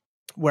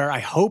 where I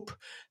hope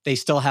they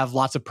still have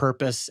lots of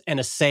purpose and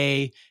a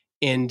say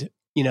in,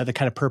 the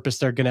kind of purpose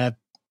they're going to,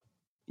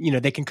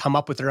 they can come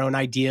up with their own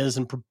ideas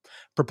and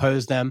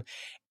propose them,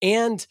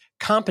 and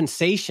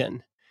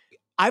compensation.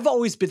 I've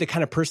always been the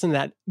kind of person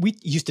that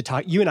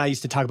you and I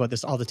used to talk about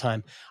this all the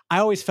time. I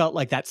always felt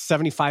like that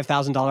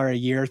 $75,000 a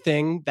year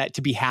thing, that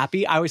to be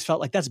happy, I always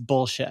felt like that's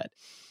bullshit.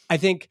 I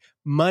think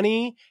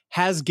money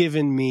has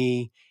given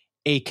me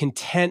a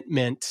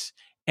contentment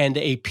and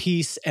a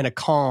peace and a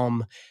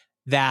calm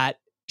that,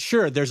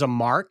 sure, there's a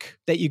mark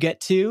that you get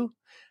to,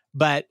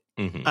 but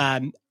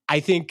I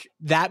think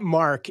that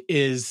mark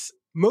is,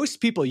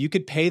 most people, you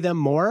could pay them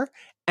more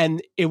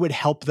and it would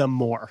help them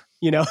more,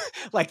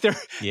 like there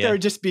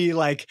would just be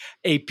like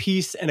a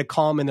peace and a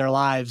calm in their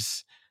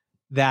lives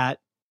that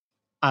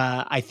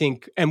I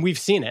think, and we've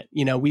seen it,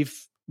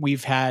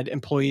 we've had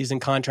employees and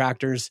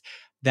contractors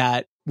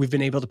that we've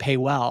been able to pay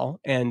well,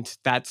 and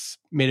that's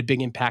made a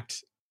big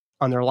impact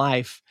on their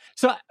life.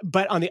 So,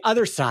 but on the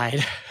other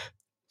side,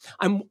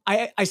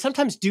 I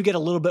sometimes do get a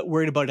little bit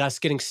worried about us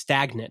getting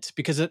stagnant,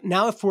 because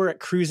now if we're at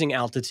cruising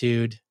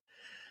altitude,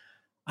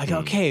 I go,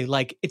 okay,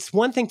 like it's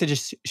one thing to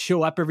just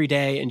show up every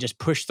day and just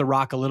push the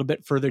rock a little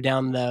bit further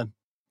down the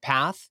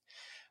path.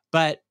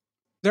 But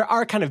there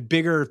are kind of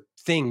bigger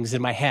things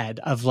in my head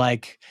of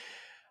like,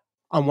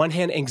 on one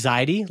hand,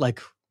 anxiety,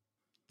 like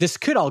this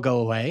could all go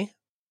away.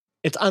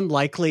 It's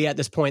unlikely at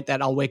this point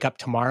that I'll wake up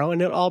tomorrow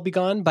and it'll all be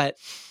gone, but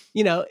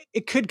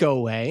it could go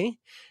away.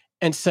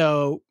 And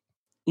so,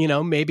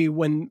 maybe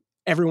when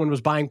everyone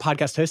was buying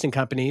podcast hosting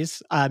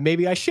companies,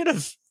 maybe I should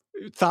have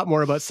thought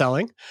more about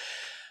selling.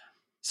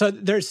 So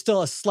there's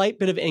still a slight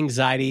bit of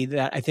anxiety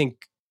that I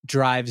think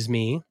drives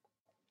me.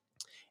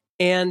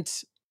 And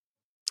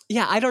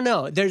yeah, I don't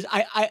know.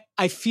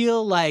 I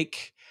feel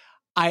like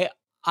I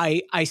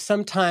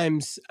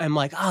sometimes I'm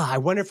like, I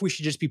wonder if we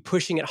should just be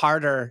pushing it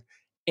harder,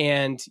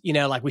 and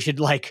like we should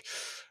like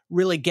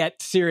really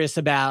get serious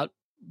about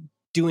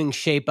doing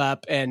shape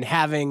up and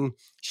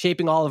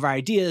shaping all of our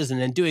ideas,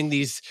 and then doing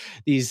these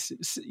they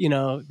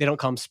don't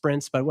call them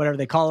sprints, but whatever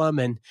they call them,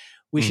 and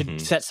we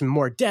should set some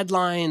more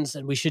deadlines,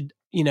 and we should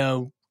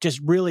just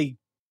really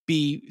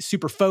be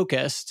super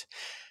focused.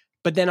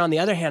 But then on the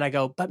other hand, I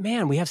go, but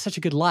man, we have such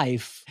a good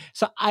life.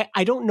 So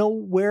I don't know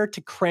where to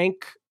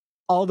crank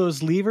all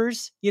those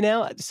levers.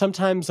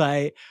 Sometimes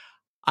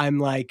I'm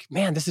like,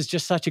 man, this is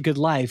just such a good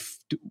life.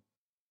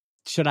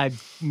 Should I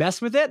mess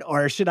with it,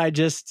 or should I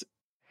just?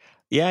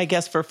 Yeah, I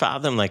guess for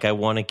Fathom, like I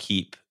want to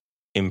keep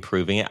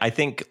improving it. I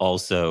think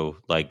also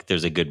like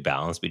there's a good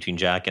balance between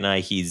Jack and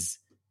I. He's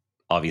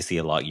obviously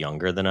a lot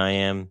younger than I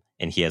am,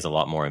 and he has a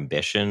lot more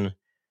ambition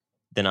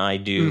than I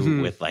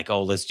do with like,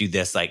 oh, let's do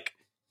this like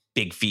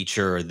big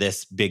feature or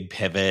this big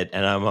pivot.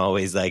 And I'm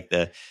always like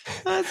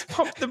let's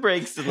pump the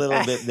brakes a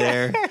little bit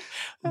there.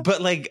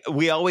 But like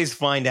we always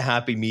find a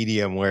happy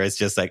medium where it's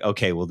just like,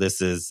 okay, well,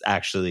 this is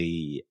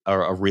actually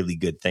a really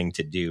good thing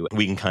to do.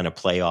 We can kind of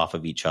play off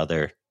of each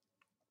other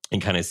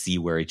and kind of see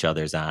where each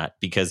other's at.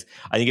 Because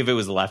I think if it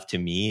was left to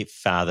me,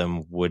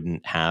 Fathom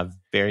wouldn't have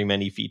very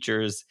many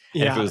features.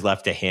 And if it was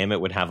left to him,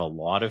 it would have a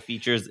lot of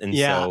features. And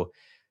so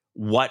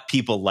what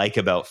people like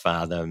about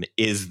Fathom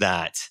is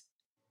that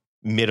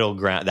middle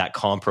ground, that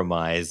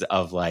compromise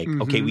of like,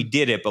 okay, we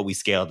did it, but we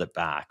scaled it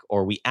back.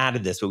 Or we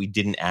added this, but we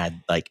didn't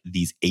add like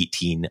these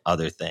 18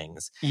 other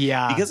things.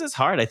 Yeah. Because it's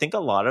hard. I think a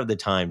lot of the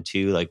time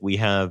too, like we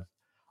have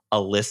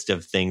a list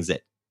of things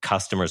that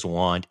customers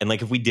want. And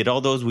like if we did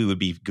all those, we would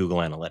be Google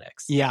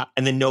Analytics. Yeah.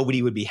 And then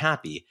nobody would be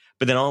happy.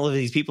 But then all of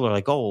these people are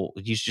like, oh,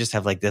 you should just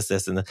have like this,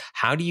 and this.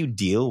 How do you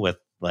deal with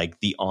like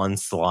the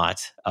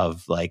onslaught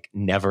of like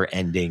never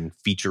ending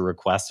feature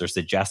requests or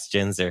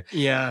suggestions, or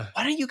why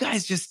don't you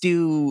guys just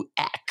do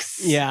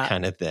X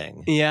kind of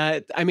thing? Yeah.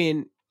 I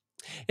mean,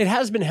 it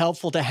has been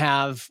helpful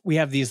to we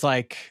have these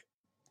like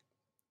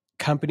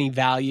company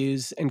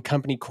values and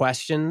company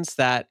questions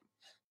that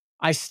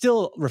I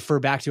still refer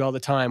back to all the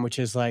time, which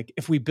is like,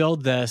 if we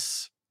build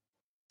this,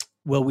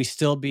 will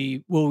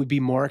we be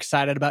more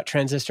excited about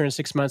Transistor in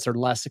 6 months or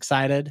less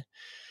excited?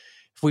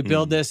 If we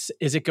build this,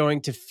 is it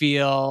going to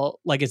feel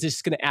like, is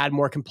this going to add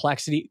more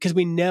complexity? Because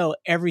we know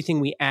everything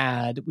we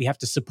add, we have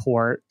to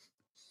support.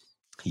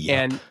 Yep.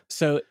 And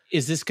so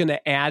is this going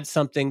to add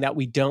something that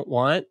we don't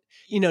want?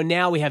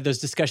 Now we have those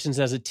discussions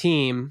as a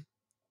team.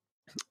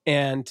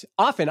 And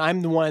often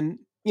I'm the one,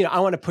 I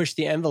want to push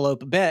the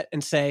envelope a bit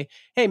and say,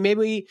 hey,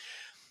 maybe,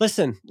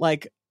 listen,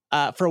 like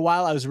for a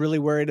while I was really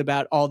worried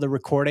about all the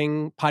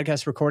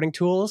podcast recording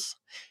tools.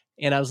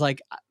 And I was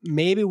like,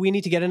 maybe we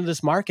need to get into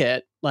this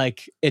market.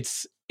 Like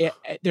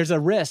there's a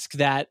risk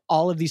that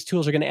all of these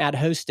tools are going to add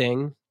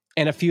hosting,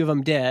 and a few of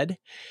them did.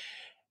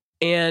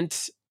 And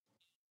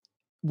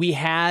we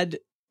had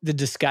the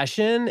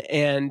discussion,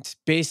 and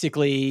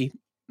basically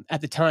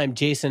at the time,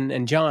 Jason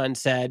and John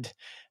said,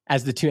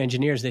 as the two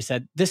engineers, they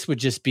said, this would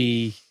just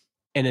be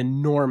an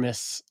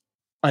enormous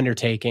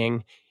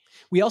undertaking.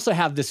 We also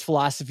have this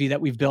philosophy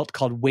that we've built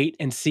called wait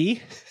and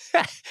see,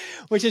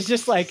 which is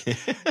just like,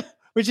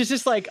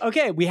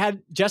 okay,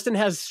 Justin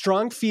has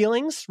strong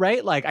feelings,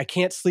 right? Like I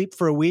can't sleep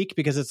for a week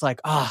because it's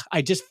like,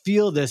 I just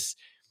feel this,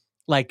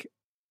 like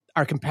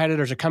our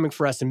competitors are coming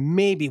for us and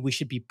maybe we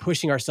should be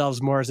pushing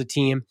ourselves more as a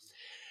team.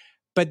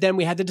 But then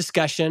we had the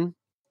discussion,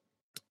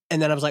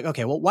 and then I was like,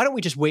 okay, well, why don't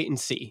we just wait and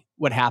see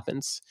what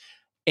happens?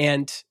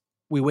 And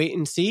we wait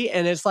and see,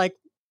 and it's like,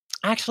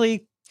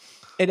 actually,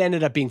 it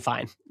ended up being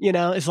fine.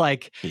 It's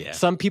like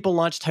some people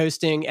launched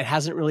hosting. It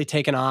hasn't really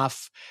taken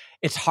off.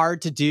 It's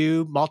hard to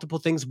do multiple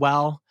things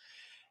well.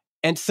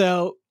 And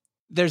so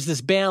there's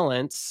this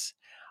balance.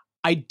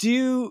 I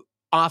do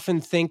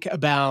often think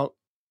about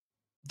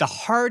the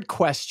hard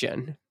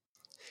question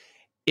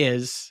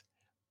is,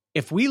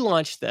 if we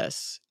launch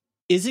this,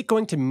 is it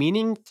going to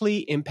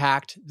meaningfully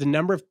impact the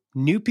number of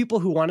new people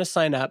who want to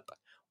sign up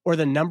or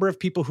the number of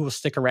people who will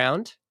stick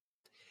around?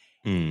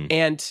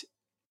 And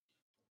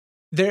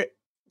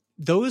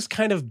those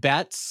kind of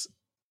bets,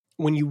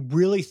 when you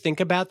really think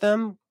about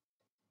them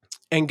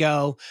and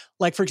go,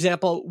 like, for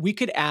example, we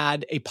could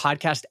add a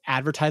podcast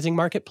advertising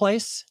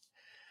marketplace.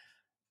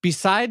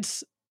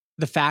 Besides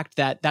the fact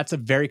that that's a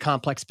very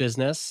complex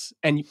business,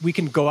 and we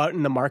can go out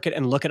in the market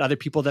and look at other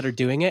people that are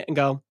doing it and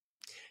go,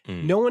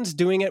 no one's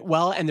doing it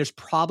well, and there's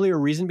probably a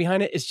reason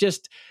behind it. It's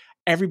just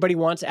everybody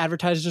wants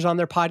advertisers on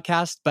their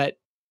podcast, but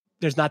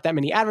there's not that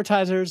many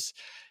advertisers.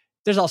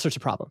 There's all sorts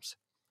of problems.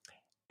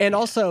 And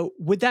also,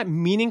 would that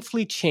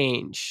meaningfully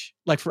change?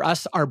 Like for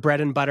us, our bread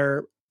and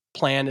butter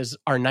plan is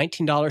our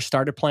 $19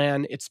 starter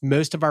plan. It's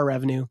most of our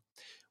revenue.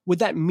 Would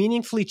that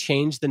meaningfully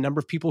change the number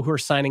of people who are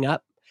signing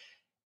up?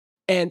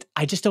 And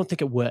I just don't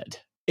think it would.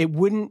 It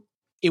wouldn't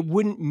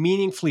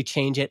meaningfully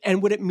change it.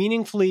 And would it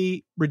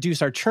meaningfully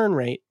reduce our churn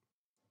rate?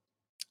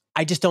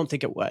 I just don't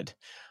think it would.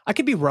 I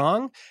could be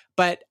wrong,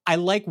 but I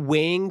like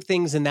weighing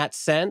things in that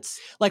sense.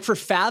 Like for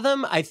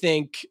Fathom, I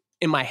think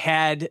in my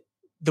head,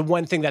 the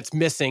one thing that's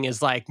missing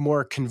is like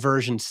more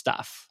conversion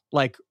stuff.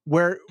 Like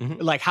where,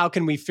 like how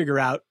can we figure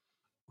out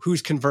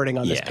who's converting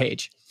on this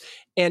page?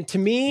 And to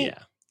me,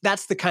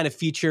 that's the kind of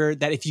feature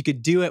that if you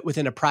could do it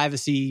within a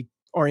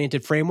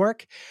privacy-oriented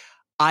framework,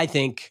 I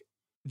think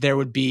there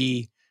would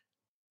be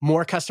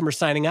more customers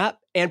signing up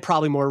and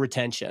probably more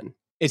retention.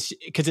 It's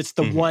because it's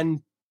the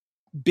one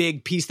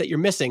big piece that you're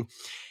missing.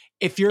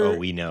 If you're,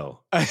 we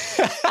know.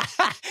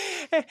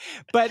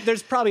 But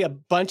there's probably a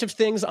bunch of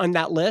things on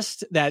that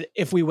list that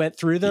if we went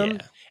through them,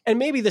 and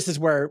maybe this is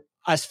where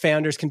us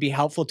founders can be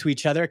helpful to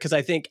each other, because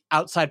I think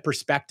outside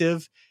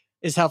perspective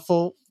is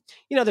helpful.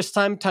 You know, there's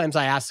sometimes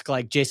I ask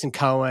like Jason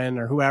Cohen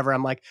or whoever,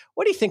 I'm like,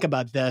 what do you think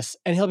about this?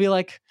 And he'll be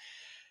like,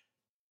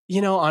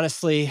 you know,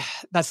 honestly,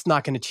 that's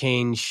not going to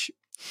change.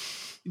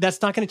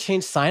 That's not going to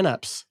change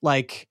signups.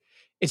 Like,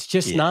 it's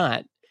just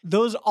not.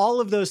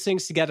 All of those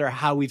things together are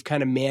how we've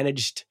kind of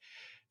managed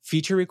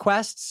feature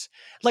requests.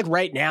 Like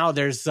right now,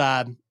 there's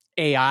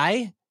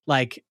AI.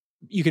 Like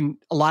a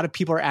lot of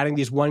people are adding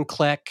these one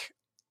click.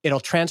 It'll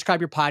transcribe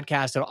your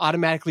podcast. It'll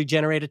automatically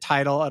generate a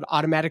title. It'll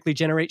automatically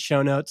generate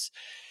show notes.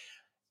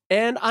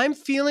 And I'm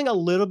feeling a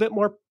little bit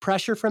more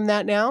pressure from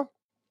that now.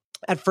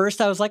 At first,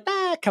 I was like,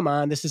 come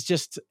on, this is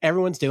just,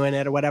 everyone's doing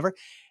it or whatever.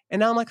 And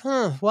now I'm like,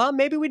 well,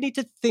 maybe we need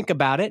to think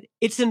about it.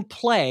 It's in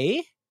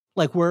play.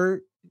 Like we're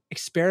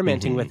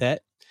experimenting with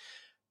it.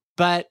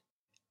 But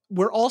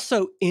we're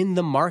also in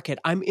the market.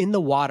 I'm in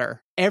the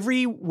water.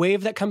 Every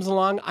wave that comes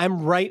along,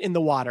 I'm right in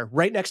the water,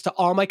 right next to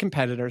all my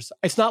competitors.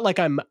 It's not like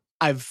I'm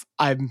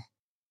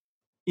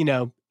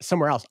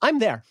somewhere else. I'm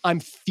there.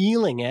 I'm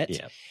feeling it.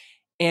 Yeah.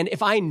 And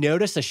if I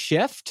notice a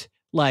shift,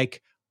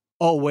 like,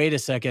 oh, wait a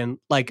second,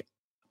 like,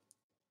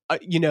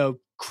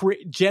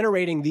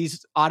 generating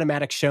these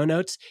automatic show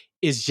notes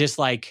is just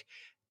like,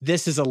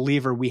 this is a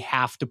lever we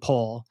have to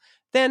pull,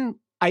 then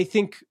I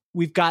think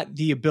we've got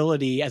the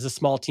ability as a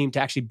small team to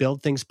actually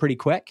build things pretty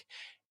quick.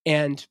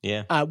 And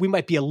we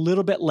might be a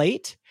little bit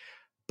late,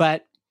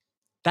 but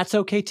that's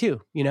okay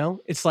too. You know,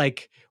 it's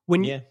like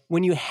when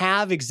you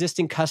have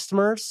existing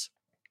customers,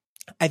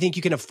 I think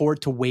you can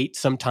afford to wait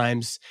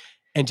sometimes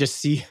and just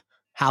see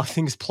how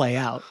things play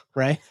out,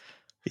 right?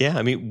 Yeah,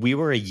 I mean, we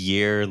were a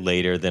year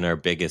later than our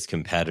biggest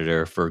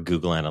competitor for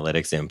Google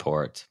Analytics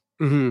import.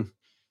 And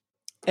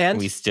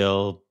we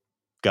still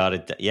got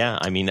it. Yeah,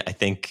 I mean, I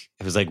think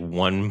it was like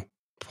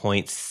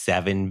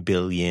 1.7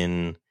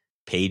 billion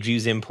page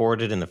views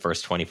imported in the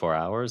first 24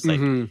 hours. Like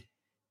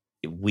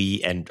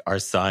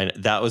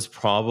that was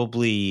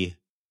probably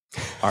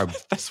our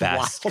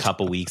best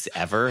couple weeks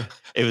ever.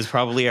 It was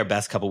probably our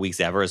best couple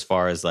weeks ever as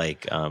far as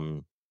like,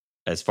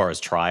 as far as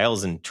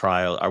trials and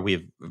we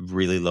have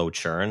really low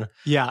churn.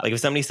 Yeah. Like if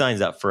somebody signs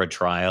up for a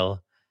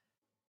trial,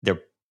 they're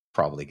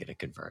probably going to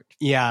convert.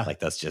 Yeah. Like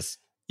that's just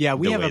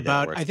we have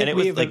about, I think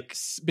we have like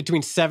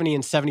between 70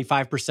 and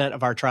 75%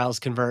 of our trials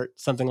convert,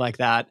 something like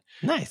that.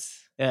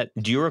 Nice.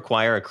 Do you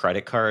require a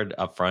credit card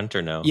up front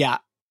or no? Yeah.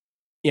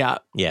 Yeah.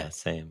 Yeah,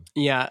 same.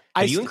 Yeah.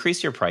 Have you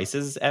increased your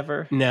prices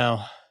ever?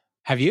 No.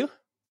 Have you?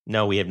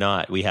 No, we have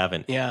not. We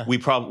haven't. Yeah.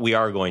 We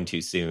are going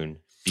to soon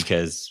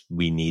because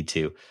we need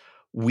to.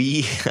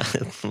 We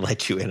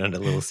let you in on a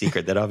little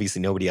secret that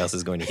obviously nobody else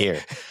is going to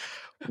hear.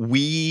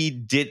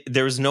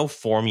 There was no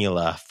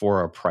formula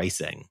for our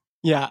pricing.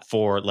 Yeah.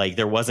 For like,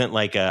 there wasn't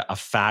like a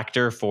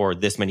factor for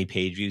this many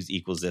page views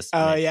equals this.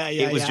 Oh, yeah.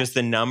 It was just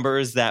the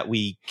numbers that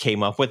we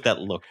came up with that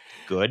looked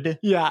good.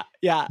 Yeah.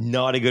 Yeah.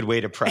 Not a good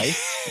way to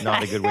price.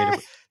 Not a good way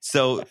to.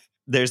 So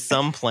there's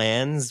some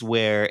plans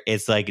where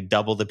it's like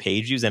double the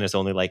page views and it's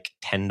only like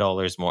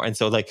 $10 more. And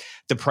so like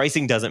the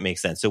pricing doesn't make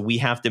sense. So we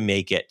have to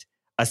make it,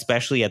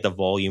 especially at the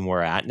volume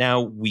we're at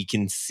now, we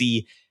can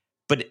see.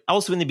 But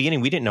also in the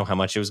beginning, we didn't know how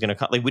much it was going to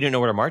cost. Like we didn't know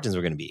what our margins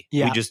were going to be.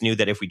 Yeah. We just knew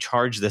that if we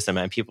charge this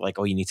amount, people are like,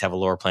 oh, you need to have a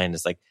lower plan.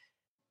 It's like,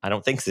 I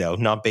don't think so.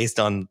 Not based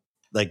on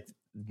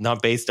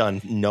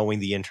knowing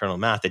the internal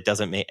math.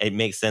 It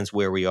makes sense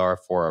where we are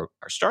for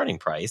our starting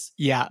price.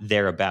 Yeah.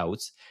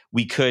 Thereabouts.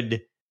 We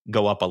could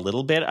go up a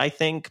little bit, I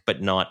think,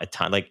 but not a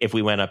ton. Like if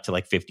we went up to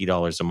like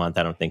 $50 a month,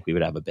 I don't think we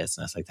would have a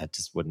business. Like that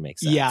just wouldn't make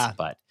sense. Yeah.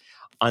 But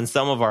on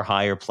some of our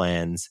higher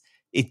plans,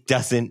 it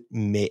doesn't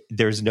make,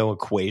 there's no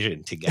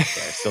equation to get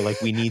there. So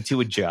like we need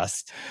to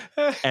adjust,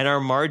 and our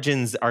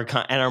margins are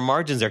kind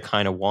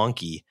of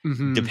wonky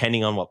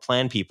depending on what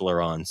plan people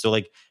are on. So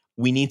like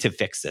we need to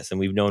fix this, and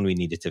we've known we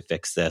needed to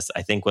fix this.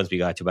 I think once we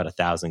got to about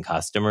 1,000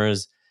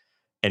 customers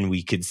and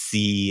we could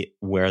see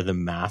where the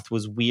math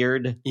was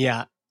weird.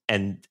 Yeah.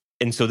 And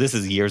so this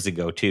is years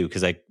ago too,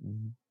 because I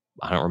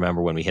don't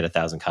remember when we hit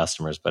 1,000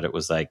 customers, but it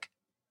was like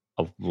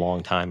a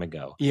long time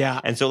ago. Yeah.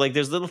 And so like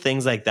there's little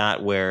things like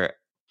that where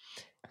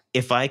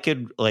if I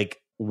could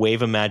like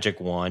wave a magic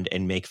wand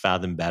and make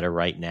Fathom better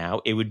right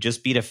now, it would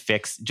just be to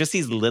fix just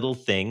these little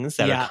things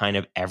that are kind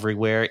of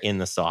everywhere in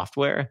the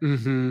software.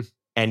 Mm-hmm.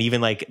 And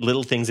even like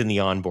little things in the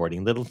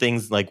onboarding, little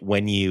things like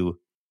when you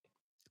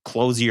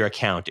close your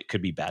account, it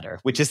could be better,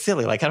 which is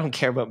silly. Like I don't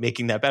care about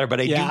making that better,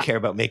 but I do care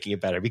about making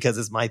it better because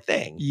it's my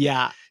thing.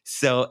 Yeah.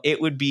 So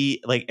it would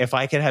be like, if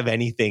I could have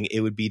anything,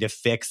 it would be to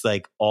fix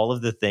like all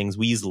of the things.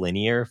 We use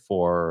Linear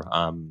for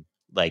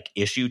like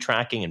issue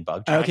tracking and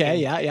bug tracking. Okay.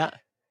 Yeah.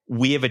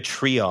 We have a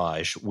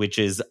triage, which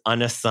is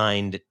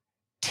unassigned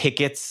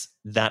tickets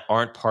that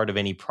aren't part of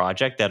any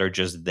project that are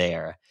just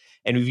there.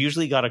 And we've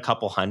usually got a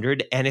couple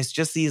hundred, and it's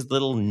just these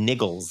little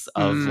niggles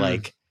of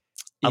like,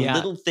 a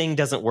little thing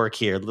doesn't work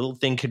here. A little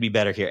thing could be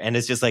better here. And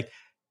it's just like,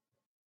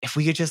 if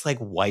we could just like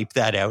wipe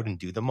that out and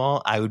do them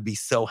all, I would be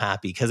so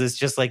happy. Because it's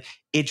just like,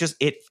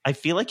 I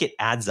feel like it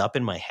adds up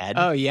in my head.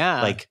 Oh,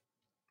 yeah. Like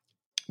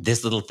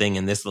this little thing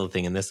and this little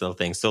thing and this little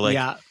thing. So like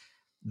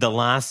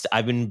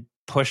I've been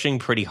pushing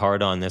pretty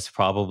hard on this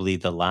probably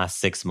the last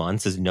 6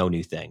 months is no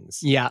new things.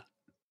 Yeah.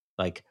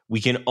 Like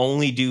we can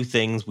only do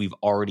things we've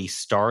already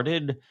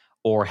started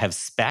or have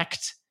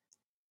spec'd.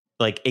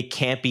 Like it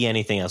can't be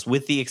anything else,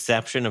 with the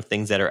exception of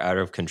things that are out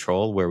of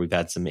control where we've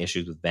had some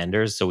issues with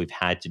vendors. So we've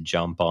had to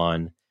jump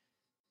on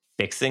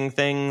fixing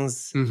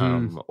things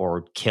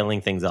or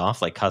killing things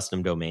off, like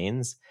custom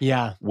domains.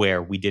 Yeah.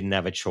 Where we didn't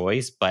have a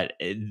choice. But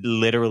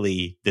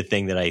literally the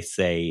thing that I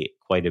say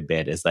quite a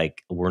bit is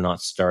like, we're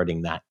not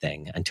starting that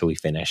thing until we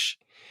finish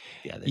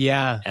the other thing.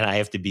 And I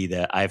have to be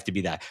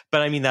that.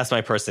 But I mean, that's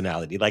my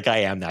personality. Like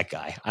I am that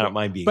guy. I don't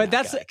mind being that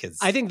guy.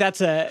 I think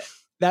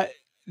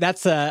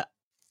that's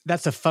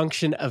a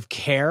function of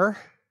care.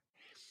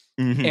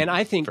 And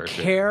I think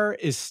care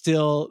is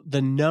still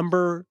the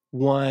number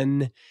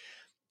one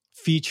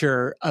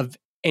feature of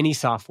any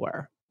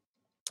software.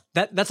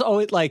 That's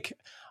always like,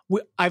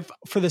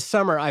 for the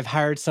summer, I've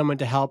hired someone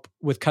to help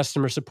with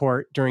customer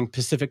support during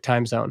Pacific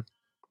time zone.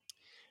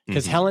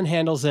 Because Helen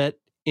handles it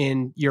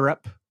in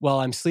Europe while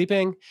I'm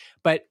sleeping.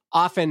 But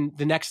often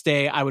the next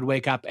day I would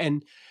wake up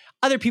and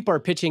other people are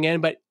pitching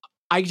in, but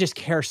I just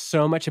care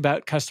so much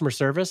about customer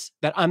service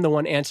that I'm the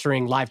one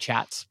answering live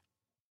chats.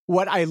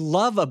 What I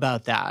love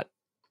about that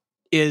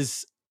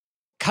is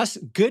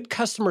good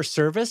customer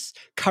service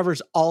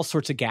covers all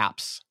sorts of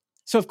gaps.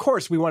 So of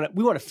course we want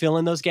to fill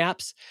in those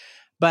gaps,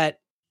 but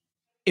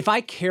if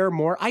I care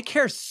more, I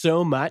care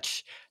so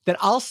much that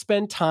I'll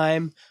spend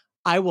time.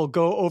 I will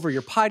go over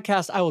your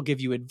podcast. I will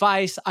give you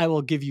advice. I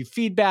will give you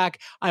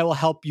feedback. I will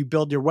help you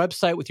build your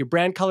website with your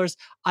brand colors.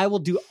 I will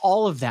do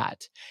all of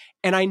that.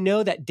 And I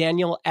know that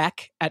Daniel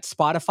Ek at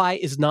Spotify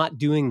is not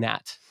doing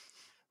that,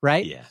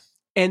 right? Yeah.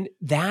 And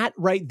that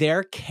right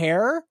there,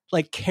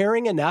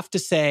 caring enough to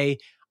say,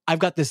 I've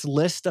got this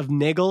list of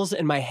niggles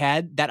in my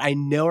head that I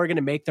know are going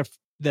to make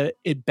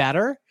it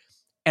better.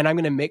 And I'm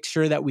going to make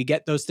sure that we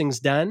get those things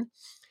done.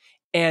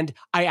 And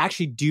I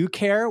actually do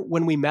care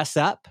when we mess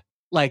up.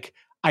 Like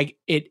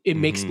it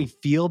makes me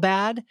feel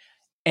bad.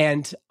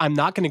 And I'm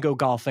not going to go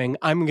golfing.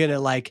 I'm going to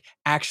like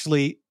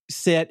actually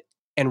sit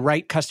and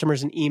write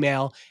customers an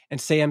email and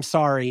say, I'm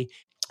sorry.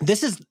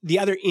 This is the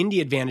other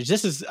indie advantage.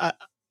 This is,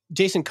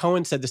 Jason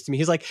Cohen said this to me.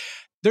 He's like,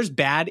 there's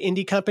bad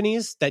indie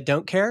companies that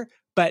don't care,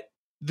 but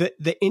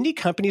the indie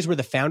companies where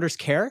the founders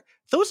care,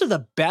 those are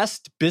the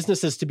best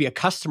businesses to be a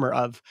customer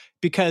of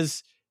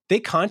because they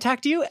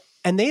contact you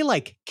and they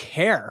like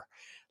care.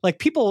 Like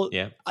people,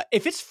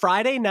 if it's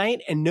Friday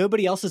night and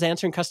nobody else is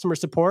answering customer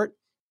support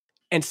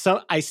and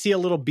so I see a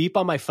little beep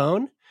on my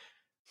phone,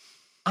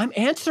 I'm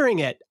answering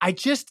it. I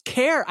just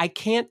care. I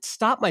can't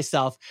stop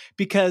myself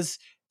because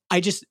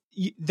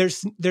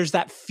there's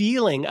that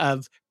feeling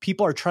of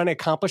people are trying to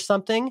accomplish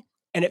something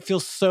and it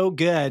feels so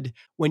good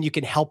when you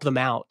can help them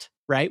out,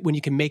 right? When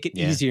you can make it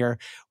easier,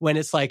 when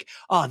it's like,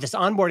 oh, this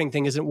onboarding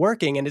thing isn't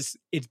working and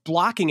it's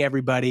blocking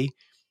everybody.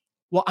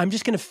 Well, I'm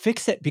just going to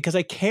fix it because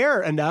I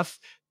care enough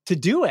to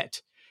do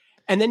it.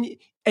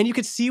 And you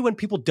could see when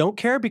people don't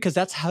care because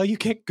that's how you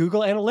get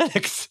Google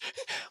Analytics.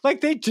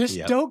 Like they just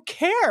don't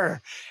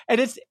care. And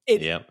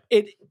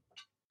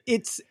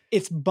it's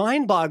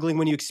mind-boggling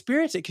when you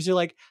experience it because you're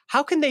like,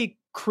 how can they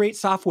create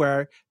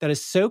software that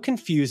is so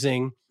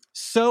confusing,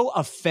 so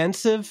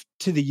offensive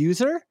to the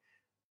user?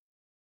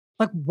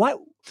 Like what?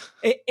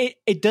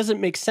 It doesn't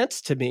make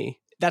sense to me.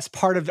 That's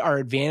part of our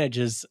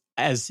advantages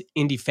as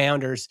indie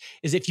founders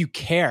is if you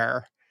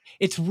care.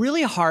 It's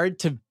really hard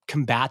to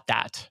combat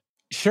that.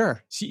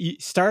 Sure. So you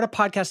start a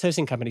podcast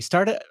hosting company,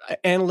 start an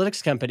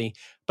analytics company,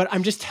 but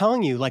I'm just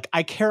telling you, like,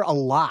 I care a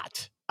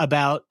lot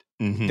about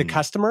the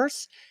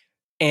customers.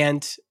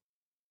 And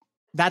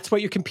that's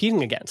what you're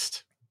competing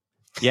against.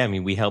 Yeah, I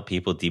mean, we help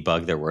people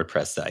debug their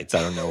WordPress sites.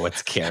 I don't know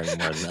what's caring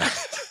more than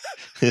that.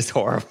 It's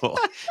horrible.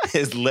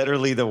 It's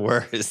literally the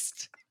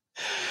worst.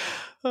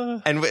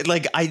 And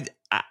like,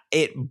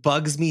 it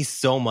bugs me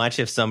so much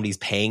if somebody's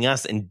paying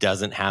us and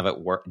doesn't have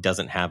it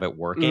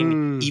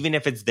working, even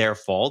if it's their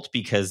fault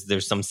because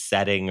there's some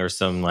setting or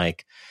some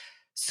like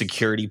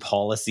security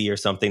policy or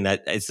something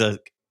that it's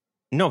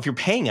no, if you're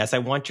paying us, I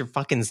want your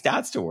fucking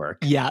stats to work.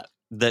 Yeah.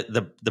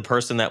 The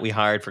person that we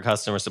hired for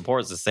customer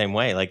support is the same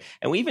way. Like,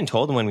 and we even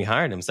told him when we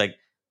hired him, it's like,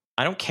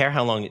 I don't care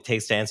how long it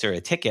takes to answer a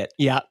ticket.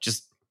 Yeah.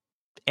 Just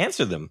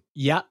answer them.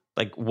 Yeah.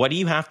 Like, what do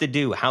you have to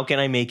do? How can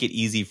I make it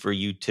easy for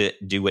you to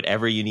do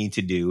whatever you need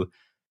to do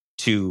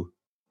to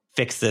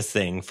fix this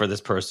thing for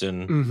this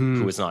person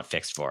who is not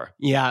fixed for?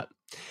 Yeah.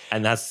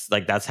 And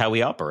that's how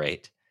we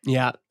operate.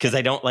 Yeah. Because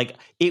I don't like,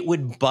 it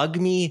would bug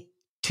me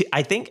to,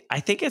 I think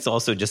it's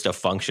also just a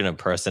function of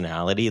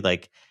personality.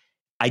 Like,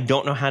 I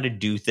don't know how to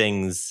do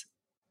things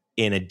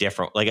in a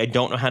different, like, I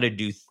don't know how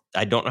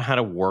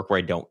to work where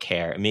I don't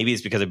care. And maybe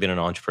it's because I've been an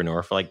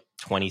entrepreneur for like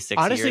 26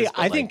 years. Honestly,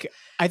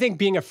 I think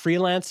being a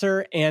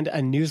freelancer and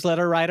a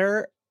newsletter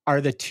writer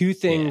are the two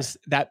things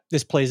that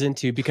this plays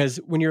into, because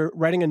when you're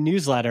writing a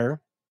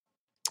newsletter,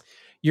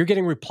 you're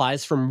getting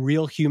replies from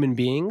real human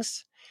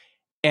beings.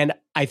 And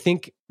I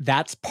think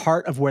that's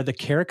part of where the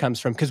care comes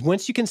from. Because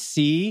once you can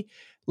see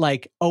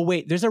like, oh,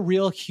 wait, there's a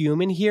real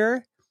human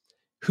here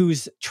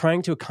who's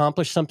trying to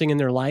accomplish something in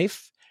their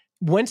life.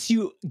 Once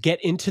you get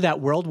into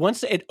that world,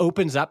 once it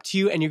opens up to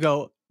you and you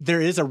go,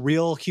 there is a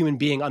real human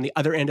being on the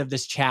other end of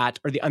this chat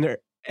or the other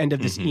end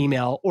of this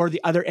email or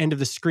the other end of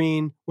the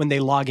screen when they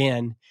log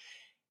in,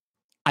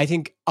 I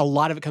think a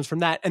lot of it comes from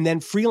that. And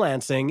then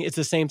freelancing, it's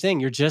the same thing.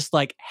 You're just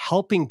like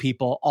helping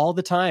people all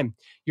the time.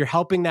 You're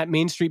helping that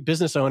Main Street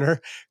business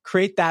owner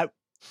create that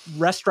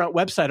restaurant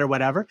website or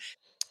whatever.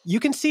 You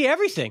can see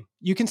everything.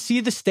 You can see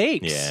the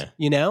stakes,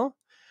 you know?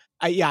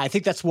 I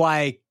think that's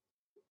why,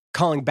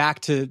 calling back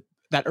to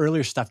that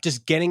earlier stuff,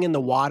 just getting in the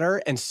water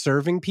and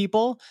serving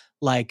people,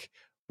 like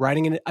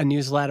writing a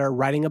newsletter,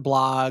 writing a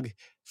blog,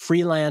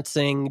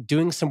 freelancing,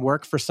 doing some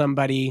work for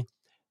somebody,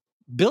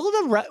 build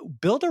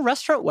a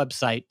restaurant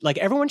website. Like,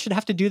 everyone should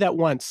have to do that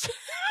once.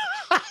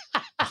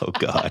 Oh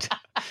God.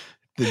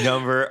 The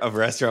number of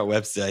restaurant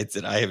websites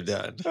that I have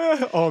done.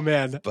 Oh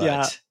man.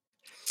 But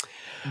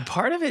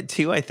part of it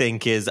too, I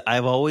think, is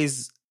I've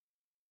always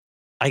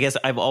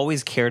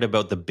cared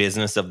about the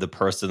business of the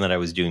person that I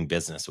was doing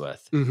business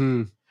with.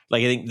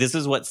 Like, I think this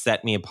is what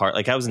set me apart.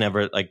 Like, I was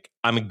never like,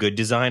 I'm a good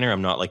designer.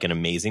 I'm not like an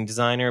amazing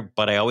designer,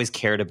 but I always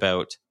cared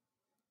about,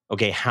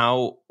 okay,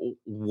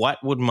 what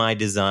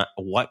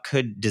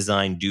could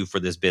design do for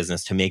this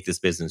business to make this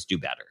business do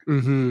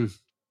better?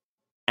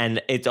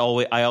 And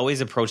I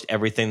always approached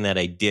everything that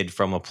I did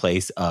from a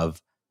place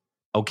of,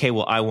 okay,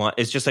 well,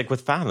 it's just like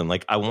with Fathom.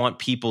 Like, I want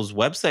people's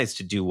websites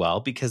to do well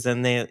because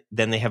then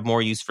they have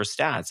more use for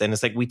stats. And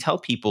it's like, we tell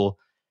people,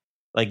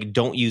 like,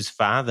 don't use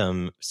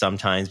Fathom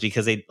sometimes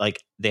because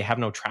they have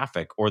no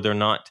traffic, or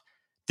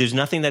there's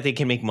nothing that they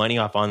can make money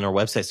off on their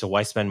website. So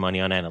why spend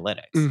money on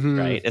analytics,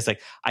 right? It's like,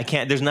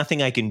 there's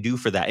nothing I can do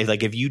for that. It's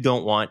like, if you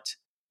don't want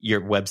your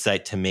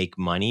website to make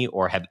money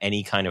or have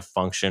any kind of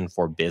function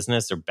for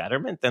business or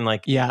betterment, then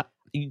like,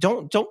 you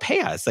don't pay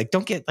us. Like,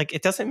 don't get, like,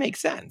 it doesn't make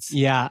sense.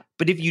 Yeah.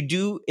 But if you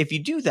do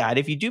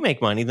make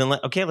money, then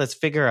let's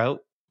figure out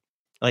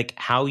like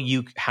how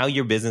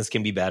your business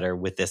can be better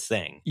with this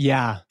thing.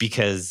 Yeah.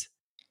 Because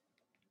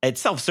it's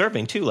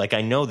self-serving too. Like,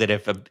 I know that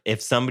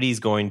if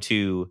somebody's going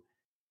to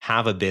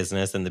have a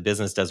business and the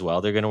business does well,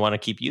 they're going to want to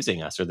keep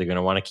using us, or they're going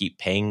to want to keep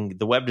paying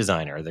the web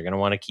designer, or they're going to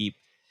want to keep,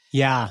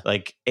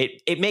 like,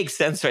 it makes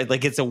sense, right?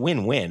 Like, it's a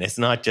win-win. It's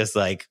not just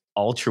like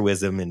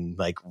altruism and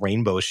like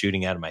rainbow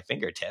shooting out of my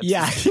fingertips.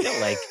 Yeah.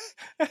 Like,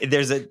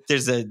 there's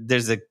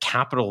a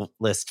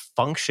capitalist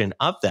function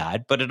of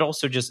that, but it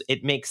also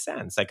it makes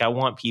sense. Like, I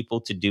want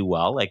people to do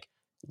well. Like,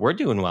 we're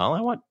doing well.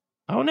 I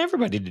want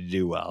everybody to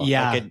do well.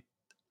 Yeah. Like,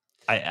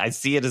 I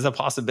see it as a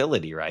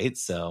possibility, right?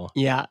 So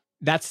yeah,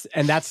 that's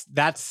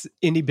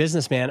indie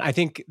business, man. I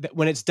think that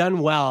when it's done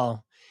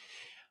well,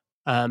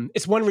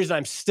 it's one reason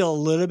I'm still a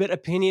little bit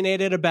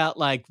opinionated about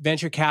like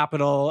venture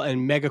capital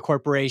and mega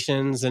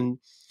corporations, and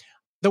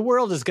the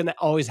world is going to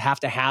always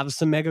have to have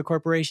some mega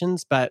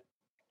corporations, but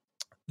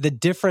the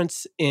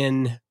difference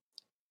in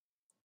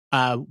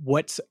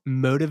what's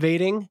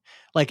motivating,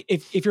 like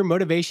if your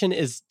motivation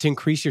is to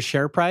increase your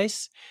share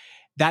price,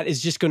 that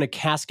is just going to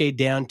cascade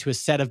down to a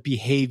set of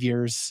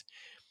behaviors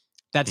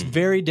that's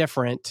very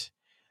different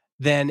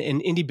than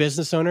an indie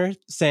business owner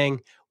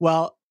saying,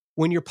 well,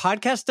 when your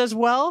podcast does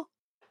well,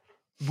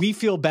 we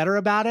feel better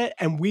about it,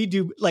 and we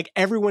do, like,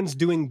 everyone's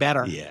doing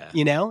better. Yeah.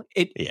 You know,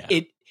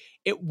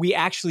 we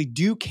actually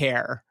do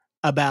care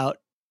about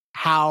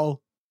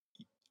how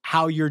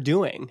you're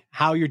doing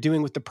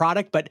with the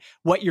product, but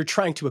what you're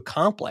trying to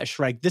accomplish,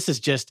 right? This is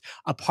just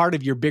a part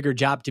of your bigger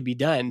job to be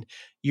done.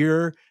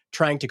 You're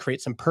trying to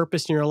create some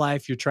purpose in your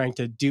life. You're trying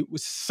to do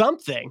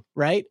something,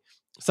 right?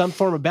 Some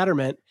form of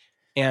betterment.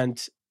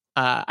 And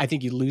I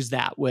think you lose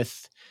that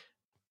with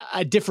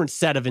a different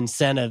set of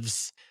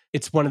incentives.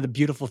 It's one of the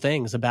beautiful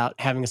things about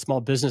having a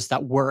small business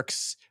that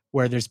works,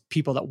 where there's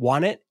people that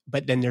want it,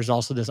 but then there's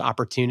also this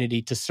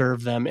opportunity to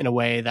serve them in a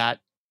way that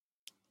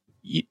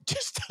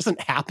just doesn't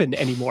happen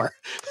anymore.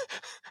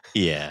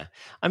 Yeah.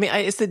 I mean,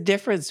 it's the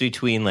difference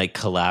between like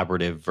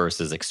collaborative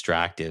versus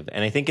extractive.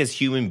 And I think as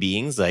human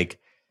beings, like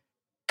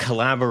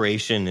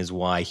collaboration is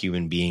why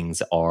human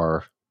beings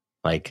are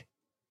like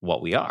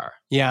what we are.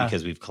 Yeah.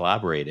 Because we've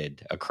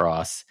collaborated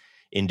across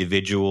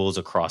individuals,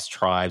 across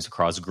tribes,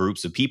 across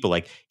groups of people.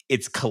 Like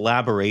it's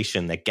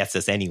collaboration that gets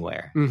us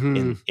anywhere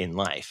in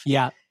life.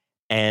 Yeah.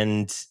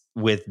 And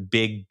with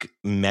big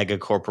mega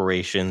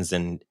corporations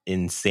and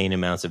insane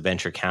amounts of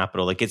venture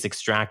capital, like it's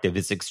extractive.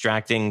 It's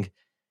extracting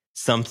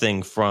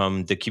something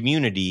from the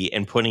community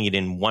and putting it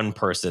in one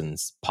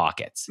person's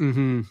pockets.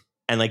 And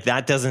like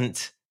that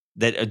doesn't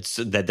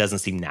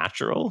seem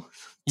natural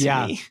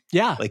to me.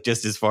 Yeah. Like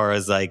just as far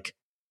as like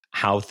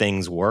how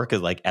things work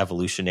is like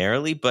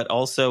evolutionarily, but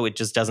also it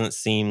just doesn't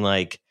seem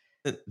like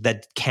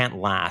that can't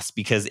last,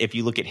 because if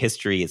you look at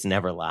history, it's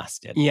never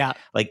lasted. Yeah.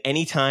 Like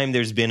anytime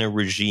there's been a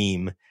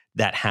regime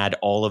that had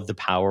all of the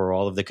power,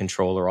 all of the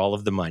control, or all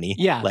of the money,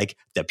 like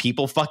the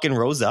people fucking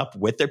rose up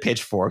with their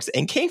pitchforks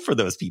and came for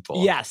those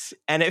people. Yes.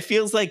 And it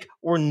feels like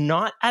we're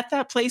not at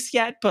that place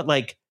yet, but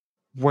like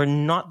we're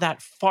not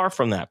that far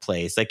from that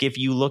place. Like if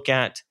you look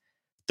at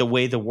the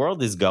way the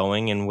world is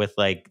going and with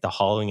like the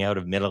hollowing out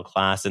of middle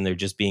class and there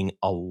just being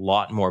a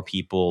lot more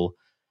people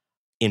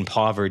in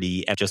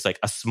poverty and just like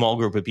a small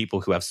group of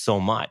people who have so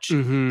much,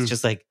 it's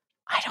just like,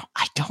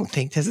 I don't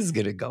think this is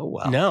going to go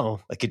well. No.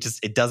 Like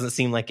it doesn't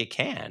seem like it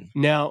can.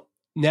 No,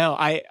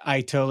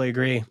 I totally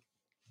agree.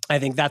 I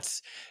think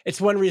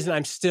it's one reason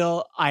I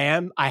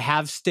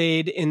have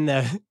stayed in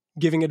the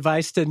giving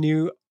advice to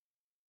new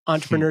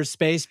entrepreneurs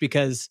space,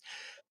 because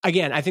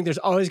again, I think there's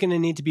always going to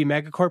need to be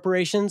mega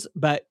corporations,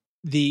 but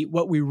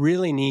what we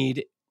really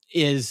need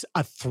is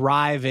a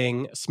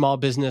thriving small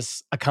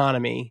business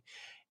economy.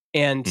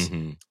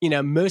 And,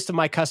 most of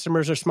my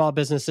customers are small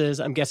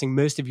businesses. I'm guessing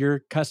most of your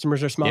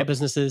customers are small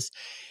businesses.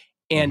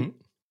 And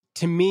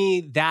to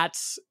me,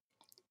 that's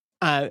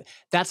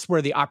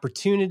where the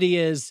opportunity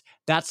is.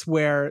 That's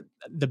where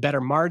the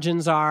better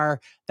margins are.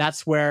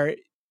 That's where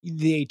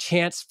the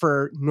chance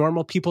for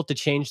normal people to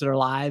change their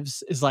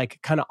lives is like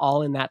kind of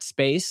all in that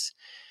space.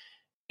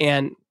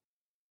 And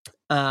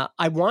I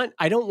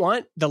don't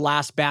want the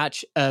last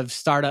batch of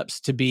startups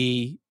to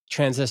be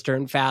Transistor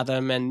and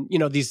Fathom and,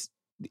 these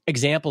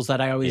examples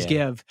that I always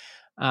give.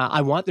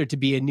 I want there to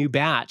be a new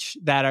batch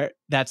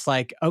that's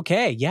like,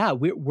 okay, yeah,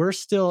 we're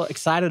still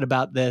excited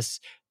about this.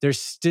 There's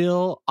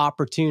still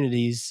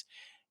opportunities,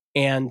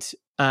 and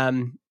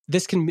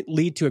this can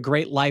lead to a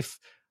great life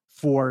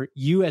for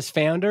you as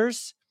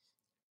founders,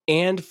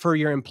 and for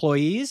your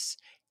employees,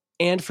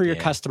 and for your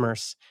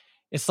customers.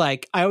 It's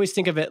like I always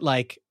think of it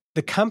like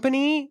the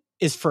company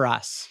is for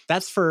us.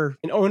 That's for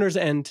owners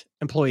and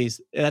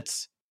employees.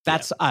 That's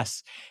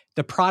us.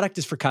 The product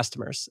is for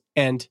customers.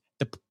 And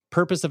the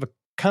purpose of a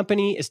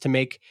company is to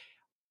make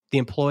the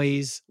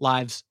employees'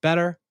 lives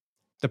better.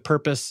 The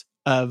purpose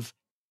of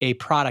a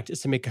product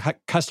is to make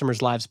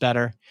customers' lives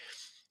better.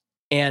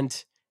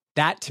 And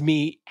that to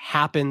me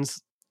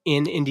happens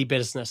in indie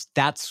business.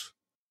 That's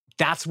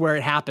where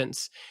it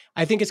happens.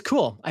 I think it's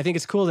cool. I think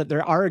it's cool that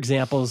there are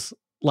examples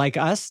like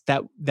us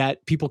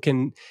that people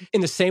can,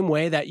 in the same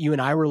way that you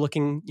and I were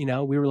looking,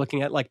 we were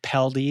looking at like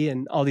Peldy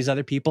and all these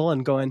other people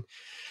and going,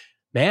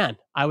 man,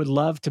 I would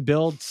love to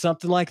build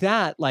something like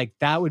that. Like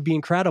that would be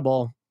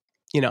incredible.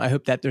 I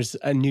hope that there's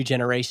a new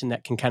generation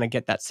that can kind of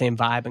get that same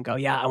vibe and go,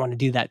 yeah, I want to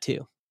do that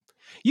too.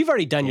 You've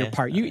already done your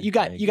part. You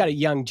got a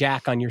young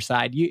Jack on your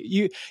side.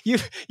 You've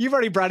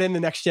already brought in the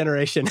next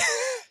generation.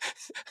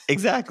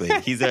 Exactly.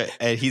 He's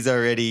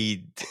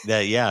already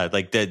that. Yeah.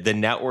 Like the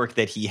network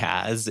that he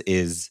has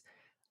is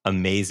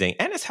amazing.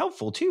 And it's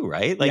helpful too,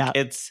 right? Like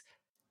it's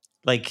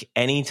like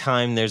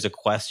anytime there's a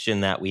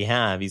question that we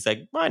have, he's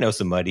like, I know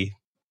somebody.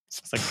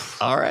 It's like,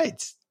 all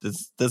right,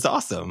 that's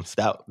awesome.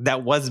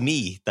 That was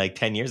me like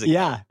 10 years ago.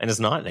 Yeah. And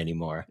it's not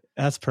anymore.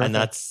 That's perfect.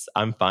 And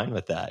I'm fine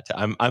with that.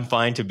 I'm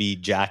fine to be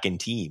Jack and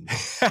team.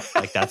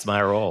 Like that's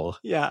my role.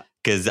 Yeah.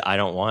 Because I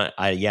don't want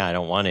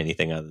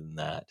anything other than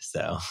that.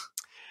 So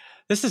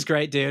this is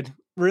great, dude.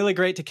 Really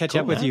great to catch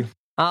up with you.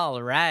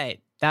 All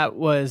right. That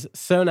was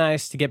so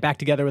nice to get back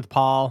together with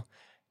Paul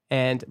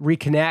and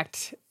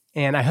reconnect.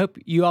 And I hope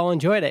you all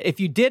enjoyed it. If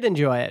you did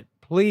enjoy it,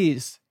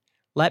 please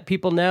let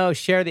people know.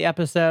 Share the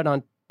episode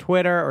on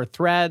Twitter or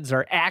Threads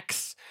or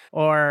X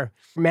or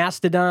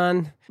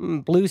Mastodon,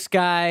 Blue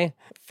Sky,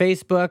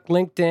 Facebook,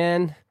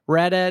 LinkedIn,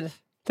 Reddit.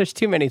 There's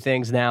too many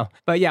things now.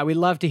 But yeah, we'd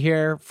love to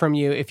hear from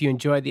you if you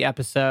enjoyed the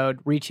episode.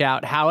 Reach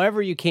out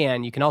however you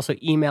can. You can also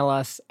email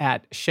us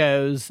at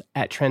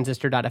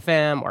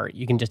shows@transistor.fm, or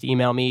you can just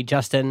email me,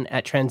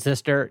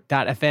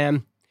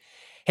 justin@transistor.fm.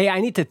 Hey, I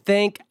need to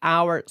thank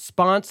our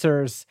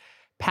sponsors,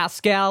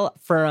 Pascal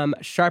from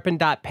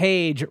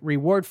Sharpen.page,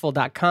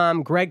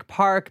 Rewardful.com, Greg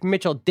Park,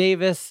 Mitchell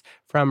Davis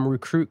from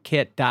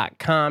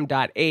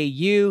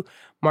RecruitKit.com.au,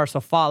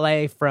 Marcel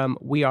Fale from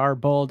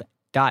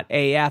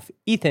wearebold.af,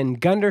 Ethan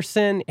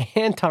Gunderson,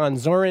 Anton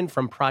Zorin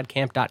from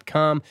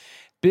prodcamp.com,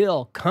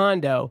 Bill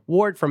Kondo,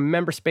 Ward from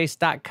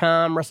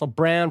memberspace.com, Russell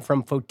Brown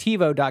from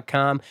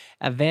fotivo.com,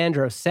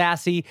 Evandro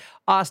Sassy,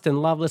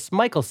 Austin Lovelace,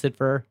 Michael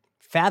Sitver,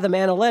 Fathom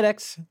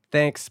Analytics,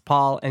 thanks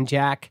Paul and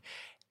Jack,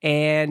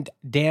 and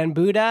Dan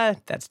Buda,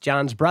 that's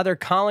John's brother,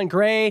 Colin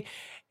Gray,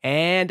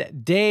 and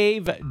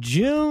Dave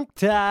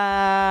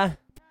Junta.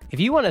 If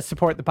you want to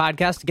support the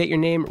podcast to get your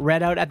name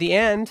read out at the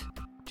end,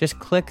 just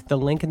click the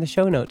link in the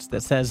show notes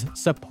that says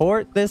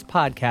support this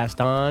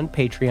podcast on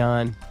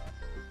Patreon.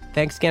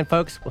 Thanks again,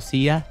 folks. We'll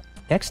see you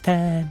next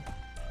time.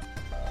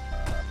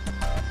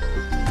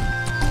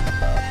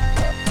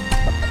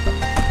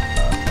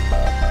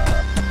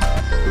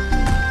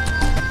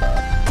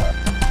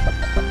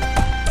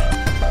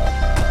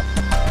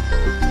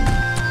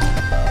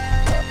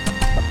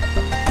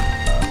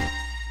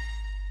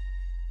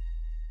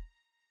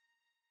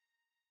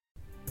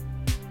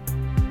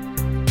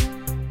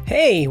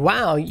 Hey,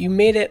 wow, you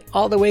made it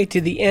all the way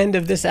to the end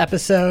of this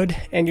episode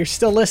and you're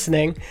still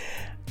listening.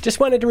 Just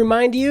wanted to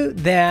remind you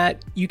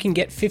that you can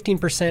get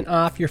 15%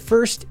 off your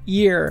first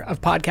year of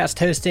podcast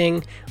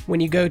hosting when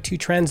you go to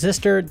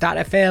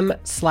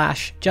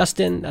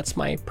transistor.fm/Justin. That's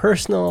my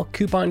personal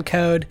coupon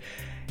code.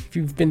 If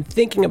you've been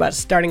thinking about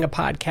starting a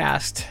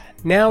podcast,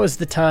 now is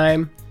the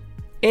time.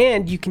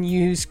 And you can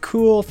use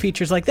cool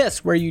features like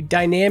this, where you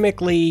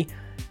dynamically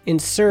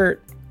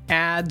insert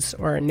ads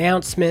or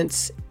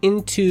announcements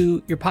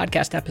into your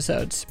podcast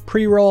episodes,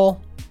 pre-roll,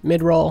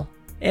 mid-roll,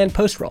 and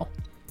post-roll.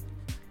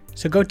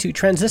 So go to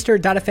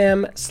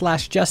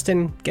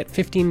transistor.fm/Justin, get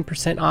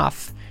 15%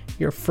 off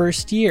your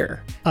first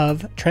year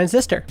of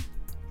Transistor.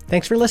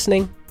 Thanks for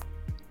listening.